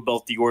struck you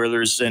about the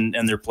Oilers and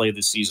their play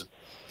this season.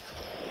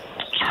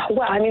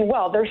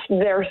 Well,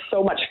 they're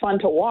so much fun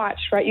to watch,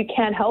 right? You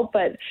can't help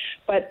but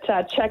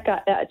check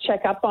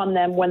up on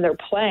them when they're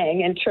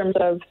playing in terms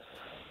of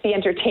the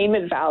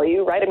entertainment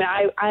value, right? I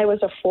mean, I was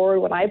a forward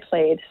when I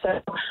played,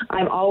 so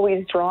I'm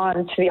always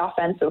drawn to the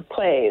offensive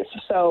plays.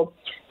 So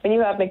when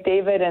you have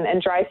McDavid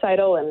and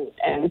Draisaitl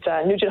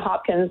and Nugent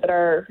Hopkins that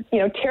are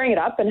tearing it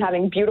up and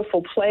having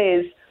beautiful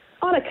plays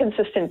on a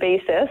consistent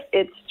basis,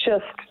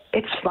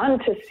 it's fun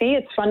to see.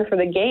 It's fun for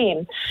the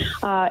game.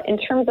 In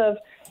terms of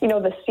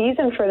the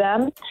season for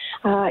them,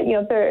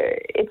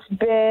 it's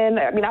been,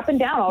 up and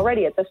down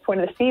already at this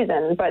point of the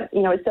season, but,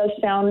 it does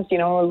sound,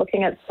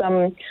 looking at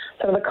some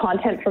of the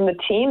content from the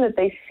team, that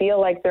they feel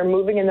like they're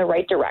moving in the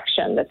right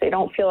direction, that they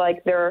don't feel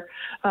like they're,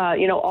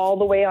 all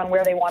the way on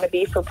where they want to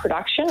be for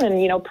production.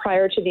 And,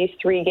 prior to these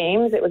 3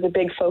 games, it was a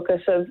big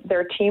focus of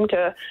their team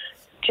to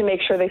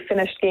make sure they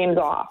finished games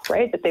off,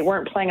 right? That they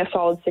weren't playing a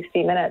solid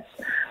 60 minutes.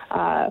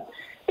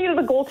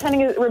 The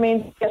goaltending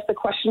remains, I guess, the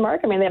question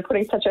mark. They're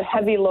putting such a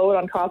heavy load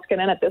on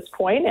Koskinen at this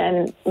point,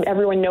 and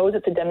everyone knows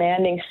it's a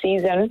demanding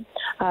season.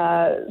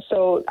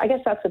 So I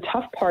guess that's the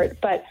tough part.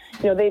 But,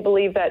 they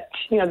believe that,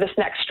 this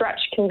next stretch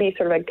can be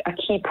sort of a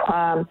key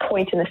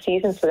point in the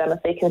season for them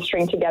if they can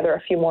string together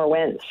a few more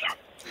wins.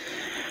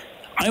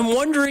 I'm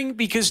wondering,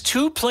 because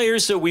 2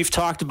 players that we've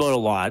talked about a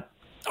lot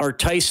are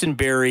Tyson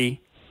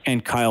Barrie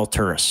and Kyle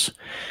Turris.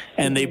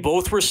 And they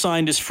both were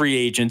signed as free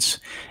agents,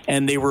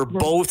 and they were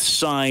both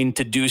signed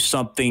to do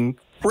something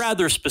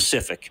rather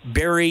specific.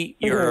 Barrie,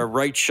 you're a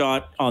right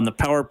shot on the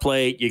power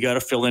play. You got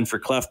to fill in for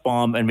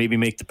Klefbom and maybe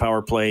make the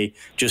power play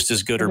just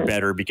as good or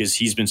better, because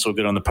he's been so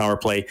good on the power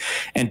play.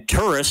 And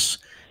Turris,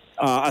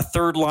 a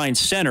third-line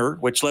center,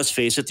 which, let's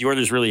face it, the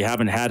Oilers really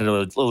haven't had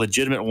a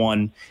legitimate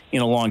one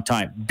in a long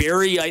time.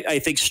 Barrie, I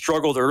think,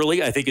 struggled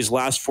early. I think his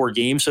last 4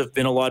 games have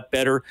been a lot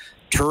better.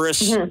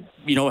 Turris,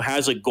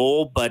 has a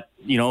goal, but,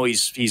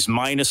 he's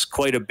minus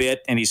quite a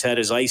bit, and he's had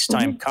his ice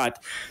time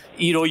cut.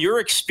 Your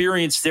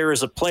experience there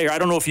as a player, I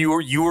don't know if you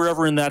were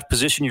ever in that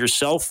position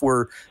yourself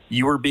where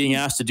you were being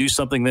asked to do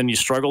something, then you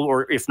struggled,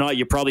 or if not,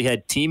 you probably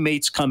had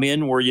teammates come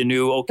in where you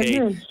knew,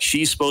 okay,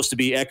 she's supposed to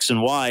be X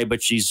and Y,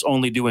 but she's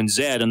only doing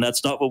Z, and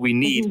that's not what we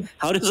need.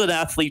 How does an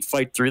athlete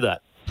fight through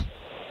that?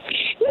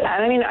 Yeah,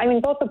 I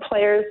mean, both the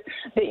players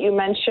that you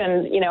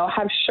mentioned,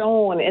 have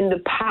shown in the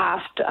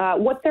past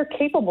what they're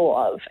capable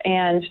of.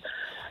 And,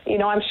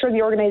 I'm sure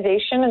the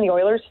organization and the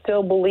Oilers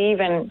still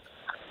believe in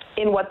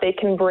what they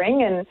can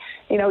bring. And,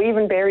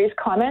 even Barrie's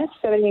comments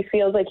so that he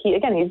feels like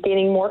he's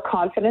gaining more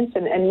confidence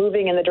and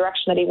moving in the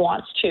direction that he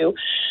wants to.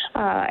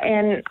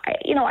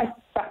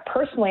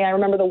 Personally, I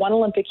remember the one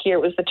Olympic year,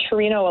 it was the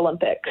Torino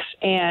Olympics.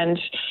 And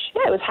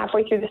it was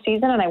halfway through the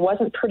season and I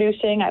wasn't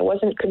producing. I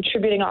wasn't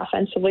contributing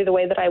offensively the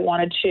way that I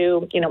wanted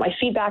to. My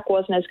feedback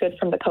wasn't as good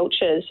from the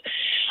coaches.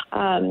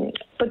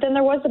 But then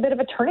there was a bit of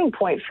a turning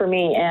point for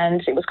me,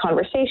 and it was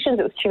conversations,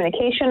 it was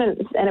communication,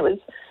 and it was,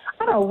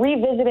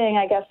 revisiting,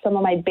 I guess, some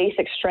of my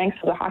basic strengths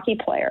as a hockey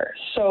player.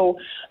 So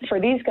for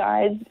these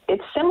guys,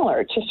 it's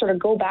similar to sort of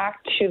go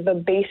back to the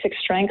basic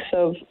strengths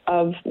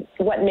of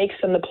what makes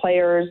them the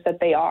players that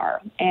they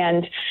are.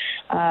 And,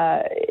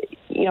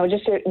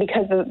 just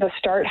because the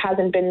start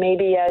hasn't been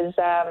maybe as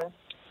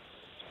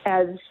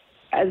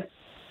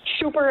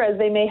super as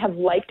they may have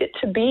liked it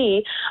to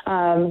be,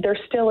 there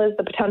still is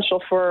the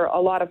potential for a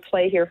lot of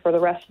play here for the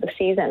rest of the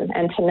season,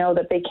 and to know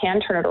that they can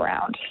turn it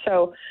around.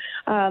 So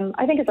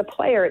I think as a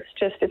player,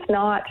 it's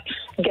not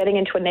getting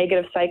into a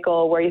negative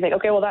cycle where you think,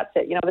 okay, well, that's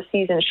it, the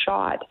season's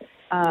shot.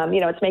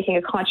 It's making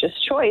a conscious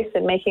choice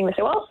and making them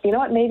say, well, you know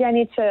what, maybe I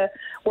need to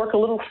work a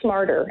little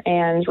smarter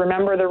and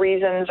remember the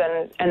reasons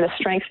and the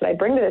strengths that I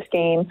bring to this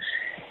game.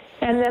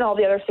 And then all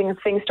the other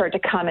things start to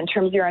come in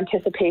terms of your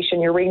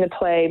anticipation. You're reading the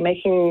play,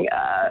 making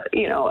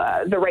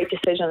the right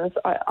decisions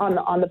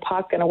on the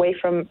puck and away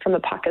from the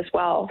puck as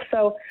well.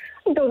 So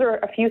I think those are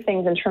a few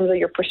things in terms of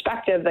your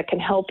perspective that can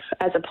help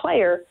as a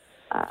player,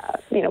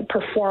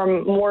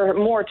 perform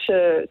more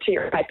to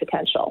your high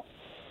potential.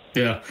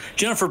 Yeah.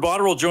 Jennifer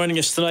Botterill joining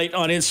us tonight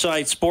on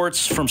Inside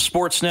Sports from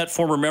Sportsnet,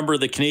 former member of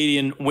the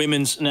Canadian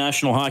women's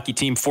national hockey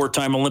team,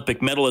 4-time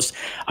Olympic medalist.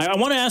 I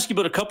want to ask you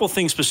about a couple of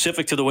things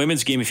specific to the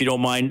women's game, if you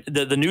don't mind.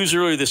 The news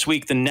earlier this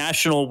week, the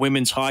National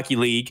Women's Hockey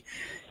League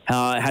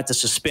had to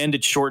suspend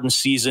its shortened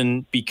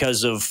season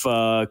because of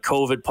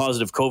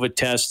positive COVID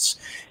tests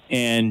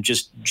and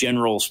just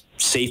general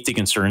safety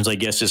concerns, I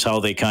guess is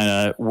how they kind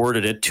of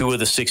worded it. 2 of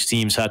the 6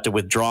 teams had to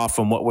withdraw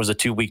from what was a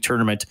 2-week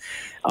tournament.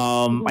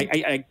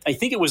 I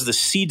think it was the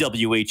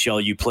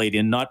CWHL you played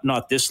in,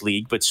 not this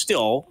league, but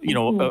still,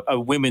 a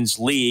women's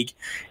league.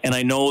 And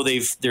I know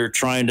they're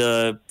trying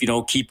to,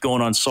 keep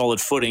going on solid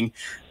footing.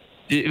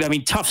 I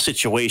mean, tough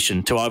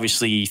situation to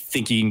obviously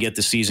think you can get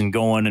the season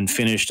going and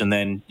finished, and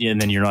then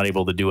you're not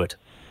able to do it.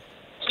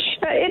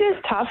 It is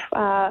tough.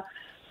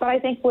 But I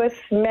think with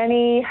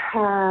many,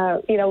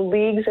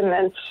 leagues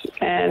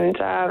and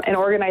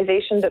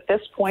organizations at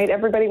this point,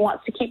 everybody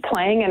wants to keep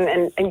playing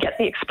and get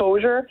the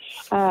exposure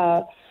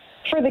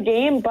for the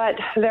game. But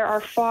there are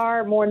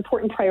far more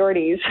important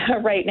priorities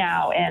right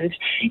now, and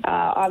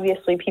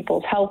obviously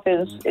people's health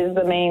is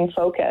the main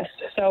focus.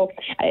 So,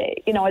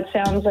 it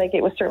sounds like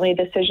it was certainly a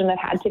decision that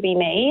had to be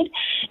made,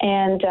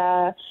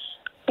 and.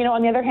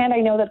 On the other hand,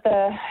 I know that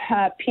the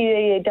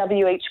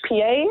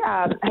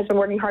PWHPA has been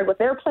working hard with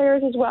their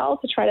players as well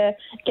to try to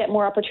get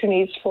more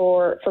opportunities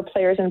for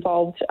players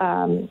involved,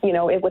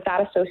 with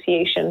that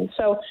association.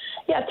 So,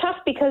 yeah, tough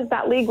because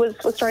that league was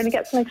starting to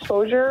get some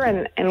exposure,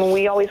 and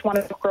we always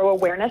wanted to grow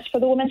awareness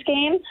for the women's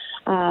game.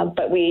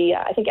 But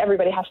I think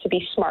everybody has to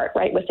be smart,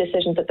 right, with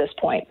decisions at this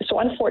point. So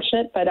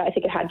unfortunate, but I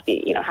think it had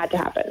to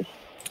happen.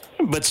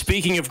 But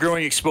speaking of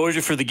growing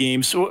exposure for the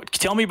games,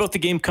 tell me about the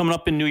game coming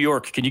up in New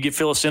York. Can you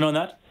fill us in on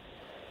that?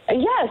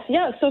 Yes,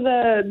 yeah. So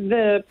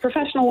the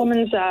Professional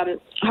Women's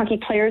Hockey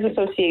Players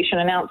Association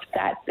announced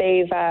that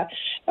they've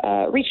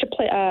reached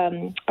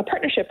a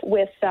partnership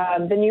with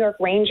the New York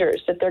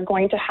Rangers, that they're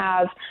going to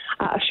have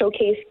a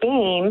showcase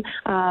game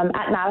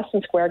at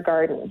Madison Square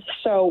Garden.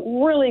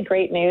 So really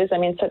great news. I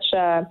mean, such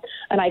an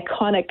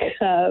iconic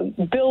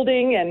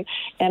building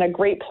and a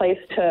great place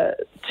to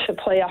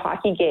play a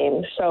hockey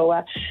game. So,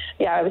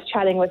 I was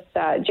chatting with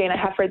Jana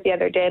Hefford the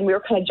other day, and we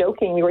were kind of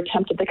joking. We were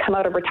tempted to come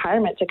out of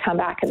retirement to come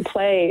back and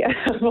play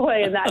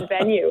in that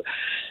venue.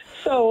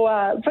 So,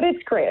 but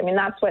it's great. I mean,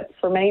 that's what,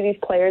 for many of these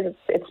players,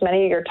 it's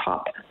many of your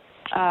top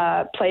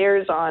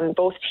players on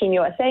both Team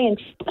USA and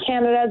Team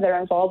Canada. They're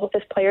involved with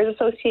this Players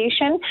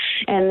Association,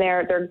 and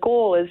their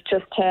goal is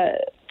just to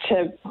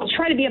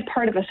try to be a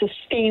part of a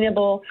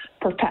sustainable,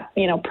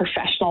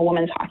 professional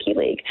women's hockey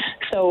league.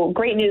 So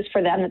great news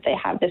for them that they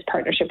have this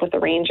partnership with the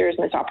Rangers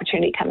and this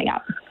opportunity coming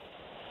up.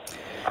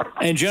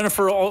 And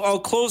Jennifer, I'll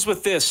close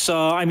with this.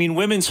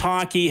 Women's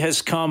hockey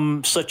has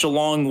come such a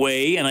long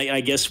way, and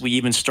I guess we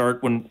even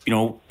start when,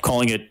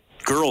 calling it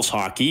girls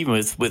hockey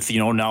with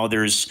now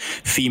there's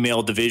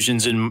female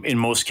divisions in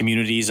most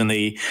communities, and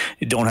they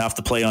don't have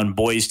to play on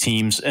boys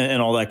teams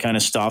and all that kind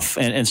of stuff.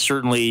 And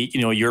certainly,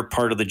 you're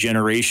part of the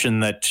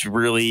generation that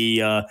really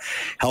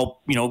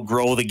helped,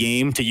 grow the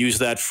game, to use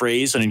that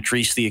phrase, and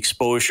increase the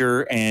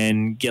exposure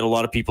and get a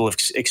lot of people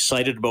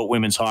excited about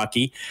women's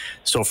hockey.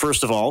 So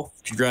first of all,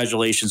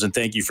 congratulations and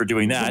thank you for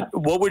doing that.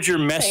 What would your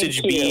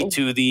message be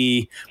to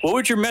the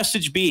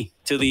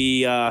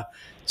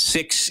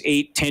 6,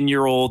 8,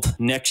 10-year-old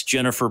next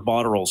Jennifer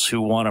Botterills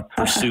who want to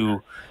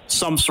pursue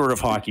some sort of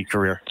hockey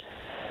career?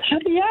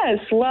 Yes.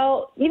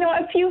 Well,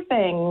 a few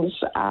things.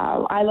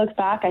 I look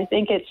back, I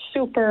think it's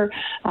super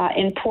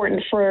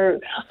important for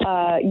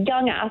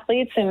young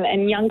athletes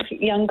and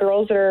young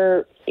girls that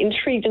are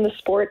intrigued in the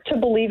sport to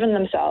believe in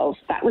themselves.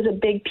 That was a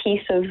big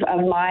piece of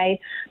my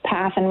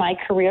path and my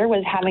career,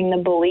 was having the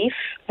belief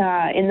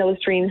in those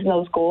dreams and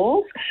those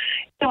goals.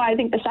 So I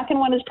think the second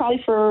one is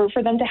probably for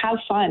them to have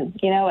fun,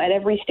 at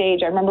every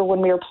stage. I remember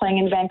when we were playing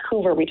in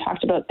Vancouver, we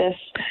talked about this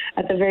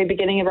at the very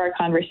beginning of our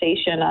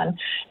conversation. On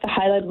the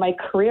highlight of my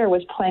career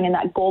was playing in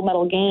that gold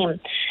medal game.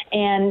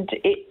 And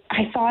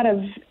I thought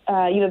of,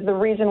 the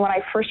reason when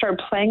I first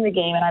started playing the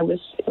game, and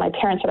my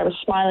parents said I was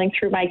smiling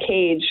through my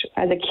cage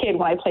as a kid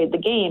when I played the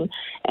game.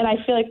 And I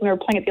feel like when we were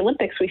playing at the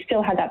Olympics, we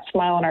still had that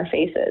smile on our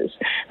faces.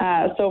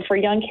 So for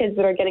young kids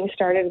that are getting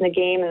started in the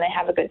game and they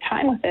have a good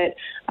time with it,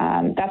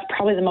 that's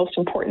probably the most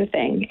important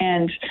thing.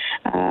 And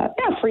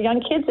for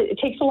young kids, it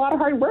takes a lot of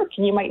hard work,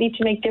 and you might need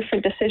to make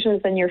different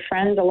decisions than your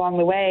friends along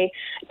the way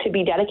to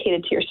be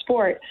dedicated to your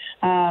sport.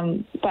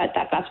 But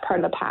that's part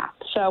of the path.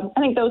 So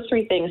I think those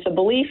three things: the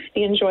belief,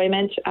 the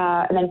enjoyment,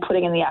 and then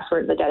putting in the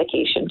effort, the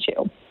dedication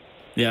too.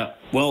 Yeah,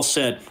 well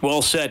said.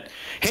 Well said.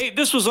 Hey,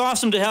 this was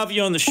awesome to have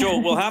you on the show.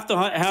 We'll have to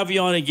have you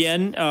on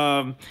again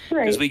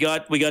because we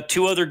got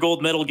 2 other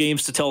gold medal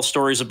games to tell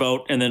stories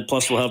about, and then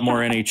plus we'll have more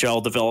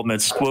NHL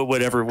developments,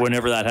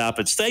 whenever that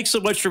happens. Thanks so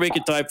much for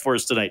making time for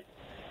us tonight.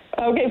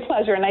 Okay,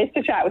 pleasure. Nice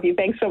to chat with you.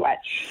 Thanks so much.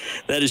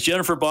 That is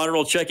Jennifer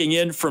Botterill checking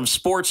in from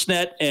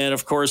Sportsnet, and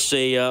of course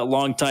a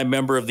longtime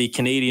member of the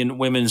Canadian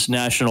women's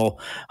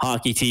national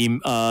hockey team.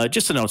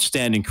 Just an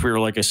outstanding career,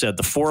 like I said.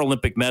 The 4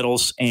 Olympic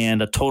medals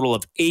and a total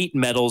of 8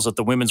 medals at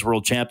the Women's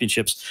World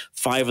Championships,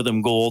 5 of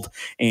them gold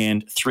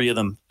and 3 of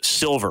them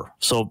silver.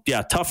 So,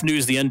 yeah, tough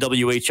news. The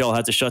NWHL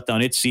had to shut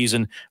down its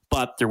season,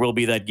 but there will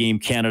be that game,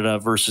 Canada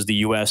versus the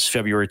U.S.,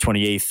 February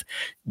 28th,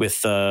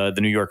 with the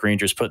New York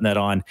Rangers putting that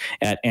on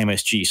at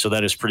MSG. So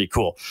that is pretty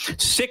cool.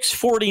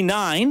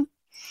 6:49,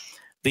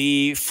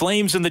 the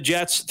Flames and the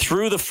Jets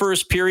through the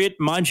first period.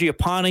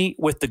 Mangiapane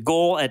with the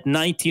goal at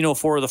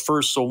 19:04 of the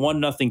first, so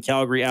 1-0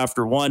 Calgary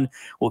after 1.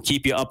 We'll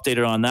keep you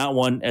updated on that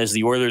one, as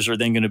the Oilers are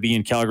then going to be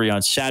in Calgary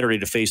on Saturday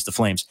to face the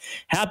Flames.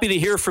 Happy to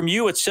hear from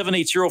you at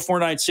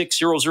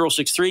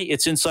 780-496-0063.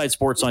 It's Inside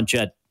Sports on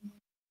Ched.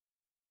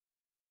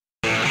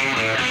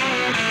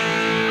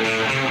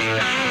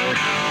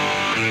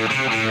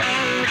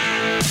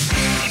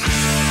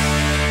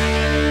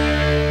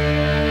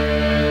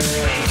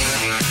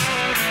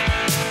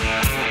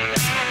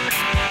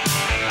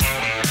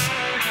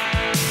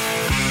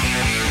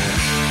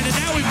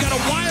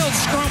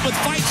 With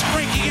fights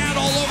breaking out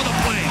all over the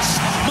place.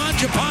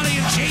 Mangiapane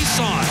and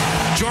Jason.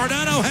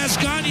 Giordano has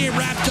Gagne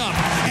wrapped up.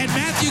 And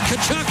Matthew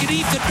Tkachuk and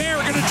Ethan Bear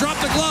are going to drop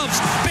the gloves.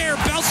 Bear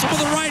belts him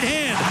with the right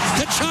hand.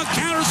 Tkachuk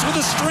counters with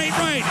a straight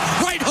right.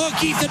 Right hook,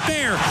 Ethan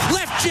Bear.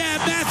 Left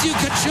jab, Matthew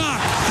Tkachuk.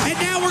 And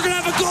now we're going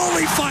to have a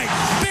goalie fight.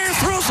 Bear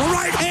throws the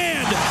right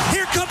hand.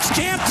 Here comes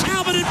Cam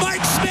Talbot and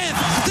Mike Smith.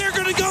 They're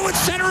going to go at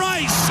center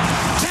ice.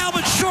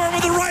 Talbot short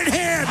with the right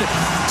hand.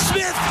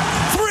 Smith,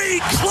 3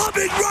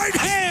 clubbing right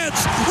hands.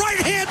 Right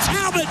hand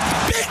Talbot.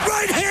 Big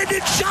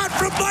right-handed shot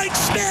from Mike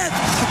Smith.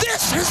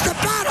 This is the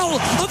Battle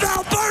of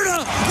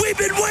Alberta we've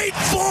been waiting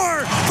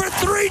for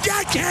 3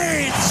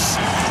 decades.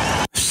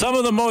 Some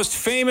of the most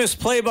famous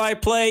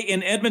play-by-play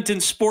in Edmonton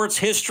sports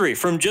history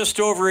from just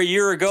over a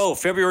year ago,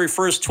 February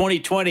 1st,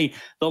 2020,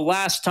 the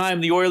last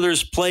time the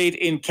Oilers played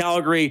in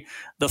Calgary,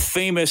 the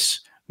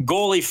famous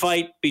goalie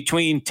fight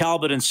between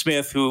Talbot and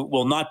Smith, who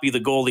will not be the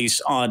goalies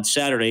on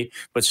Saturday,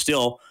 but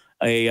still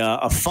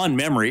a fun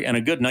memory and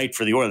a good night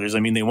for the Oilers.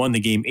 I mean, they won the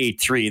game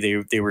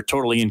 8-3. They were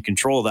totally in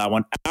control of that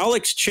one.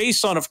 Alex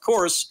Chason, of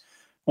course,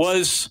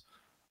 was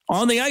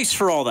on the ice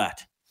for all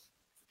that.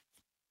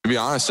 To be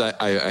honest,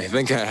 I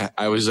think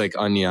I was like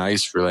on the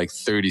ice for like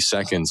 30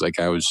 seconds. Like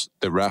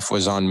the ref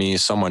was on me,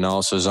 someone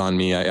else was on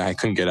me. I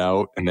couldn't get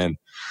out. And then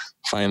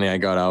finally I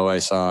got out.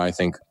 I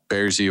think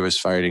Bearsy was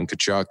fighting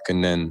Tkachuk,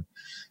 and then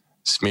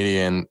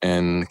Smitty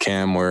and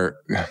Cam were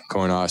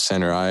going off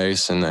center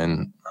ice. And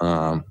then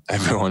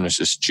everyone was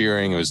just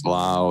cheering. It was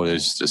loud. It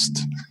was just,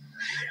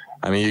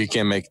 I mean, you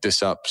can't make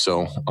this up.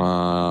 So,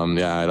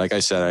 yeah, like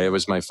I said, it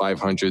was my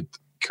 500th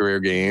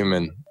career game,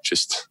 and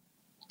just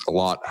a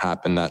lot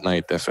happened that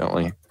night,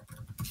 definitely.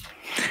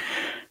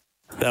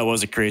 That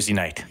was a crazy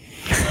night.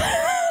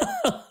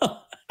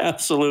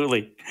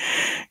 Absolutely.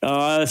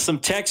 Some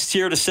text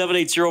here to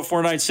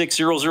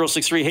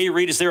 780-496-0063. Hey,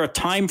 Reed, is there a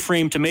time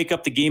frame to make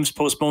up the games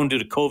postponed due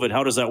to COVID?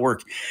 How does that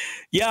work?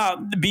 Yeah,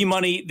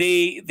 B-Money,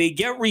 they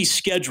get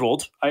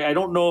rescheduled. I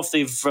don't know if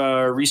they've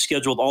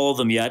rescheduled all of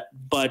them yet,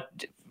 but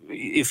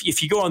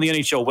if you go on the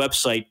NHL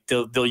website,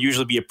 there'll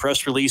usually be a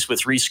press release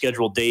with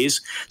rescheduled days.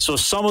 So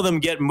some of them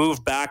get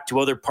moved back to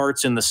other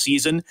parts in the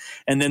season.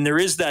 And then there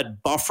is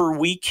that buffer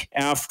week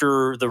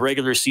after the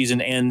regular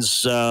season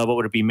ends, what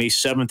would it be, May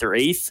 7th or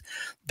 8th?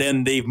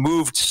 Then they've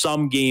moved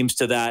some games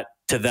to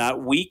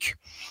that week.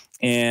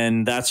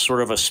 And that's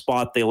sort of a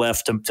spot they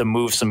left to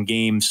move some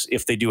games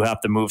if they do have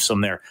to move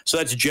some there. So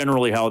that's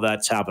generally how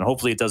that's happened.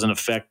 Hopefully it doesn't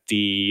affect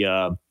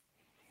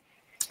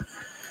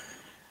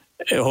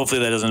Hopefully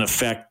that doesn't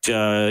affect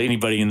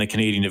anybody in the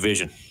Canadian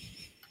division.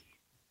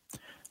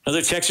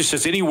 Another texter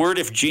says, any word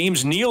if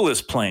James Neal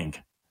is playing?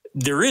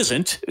 There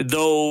isn't,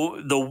 though.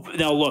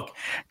 Now, look,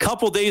 a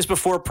couple days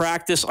before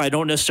practice, I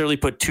don't necessarily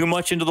put too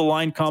much into the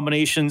line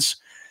combinations.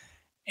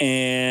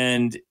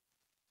 And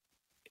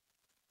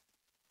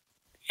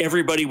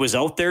everybody was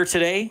out there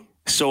today.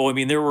 So, I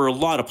mean, there were a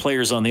lot of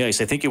players on the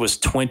ice. I think it was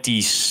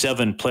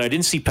 27 players. I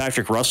didn't see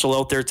Patrick Russell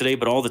out there today,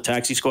 but all the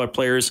taxi squad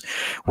players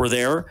were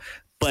there.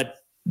 But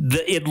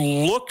it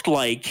looked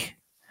like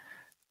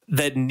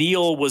that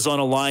Neal was on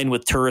a line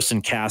with Turris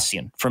and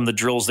Cassian from the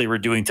drills they were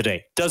doing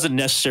today. Doesn't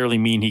necessarily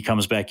mean he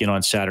comes back in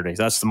on Saturday.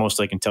 That's the most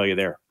I can tell you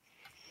there.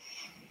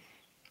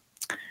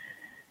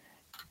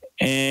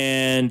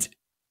 And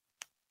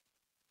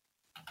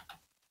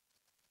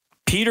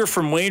Peter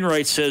from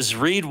Wainwright says,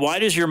 Reed, why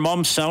does your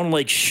mom sound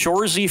like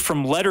Shorzy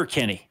from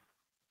Letterkenny?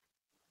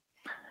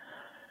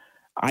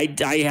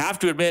 I have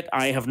to admit,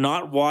 I have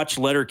not watched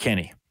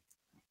Letterkenny.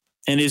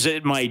 And is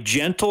it my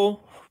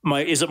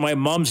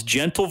mom's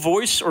gentle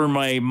voice or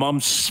my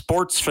mom's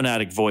sports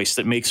fanatic voice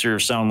that makes her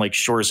sound like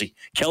Shorzy?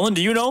 Kellen,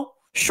 do you know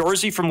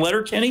Shorzy from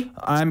Letterkenny?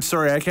 I'm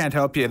sorry, I can't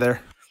help you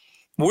there.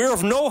 We're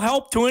of no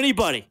help to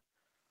anybody.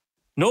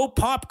 No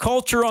pop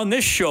culture on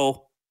this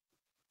show.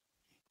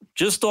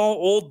 Just all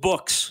old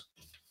books.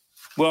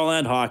 Well,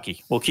 and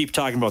hockey. We'll keep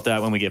talking about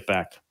that when we get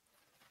back.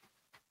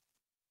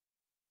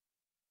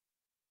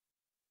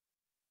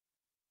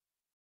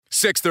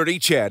 .630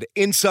 CHED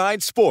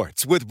Inside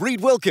Sports with Reed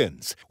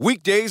Wilkins.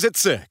 Weekdays at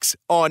 6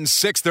 on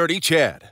 630 CHED.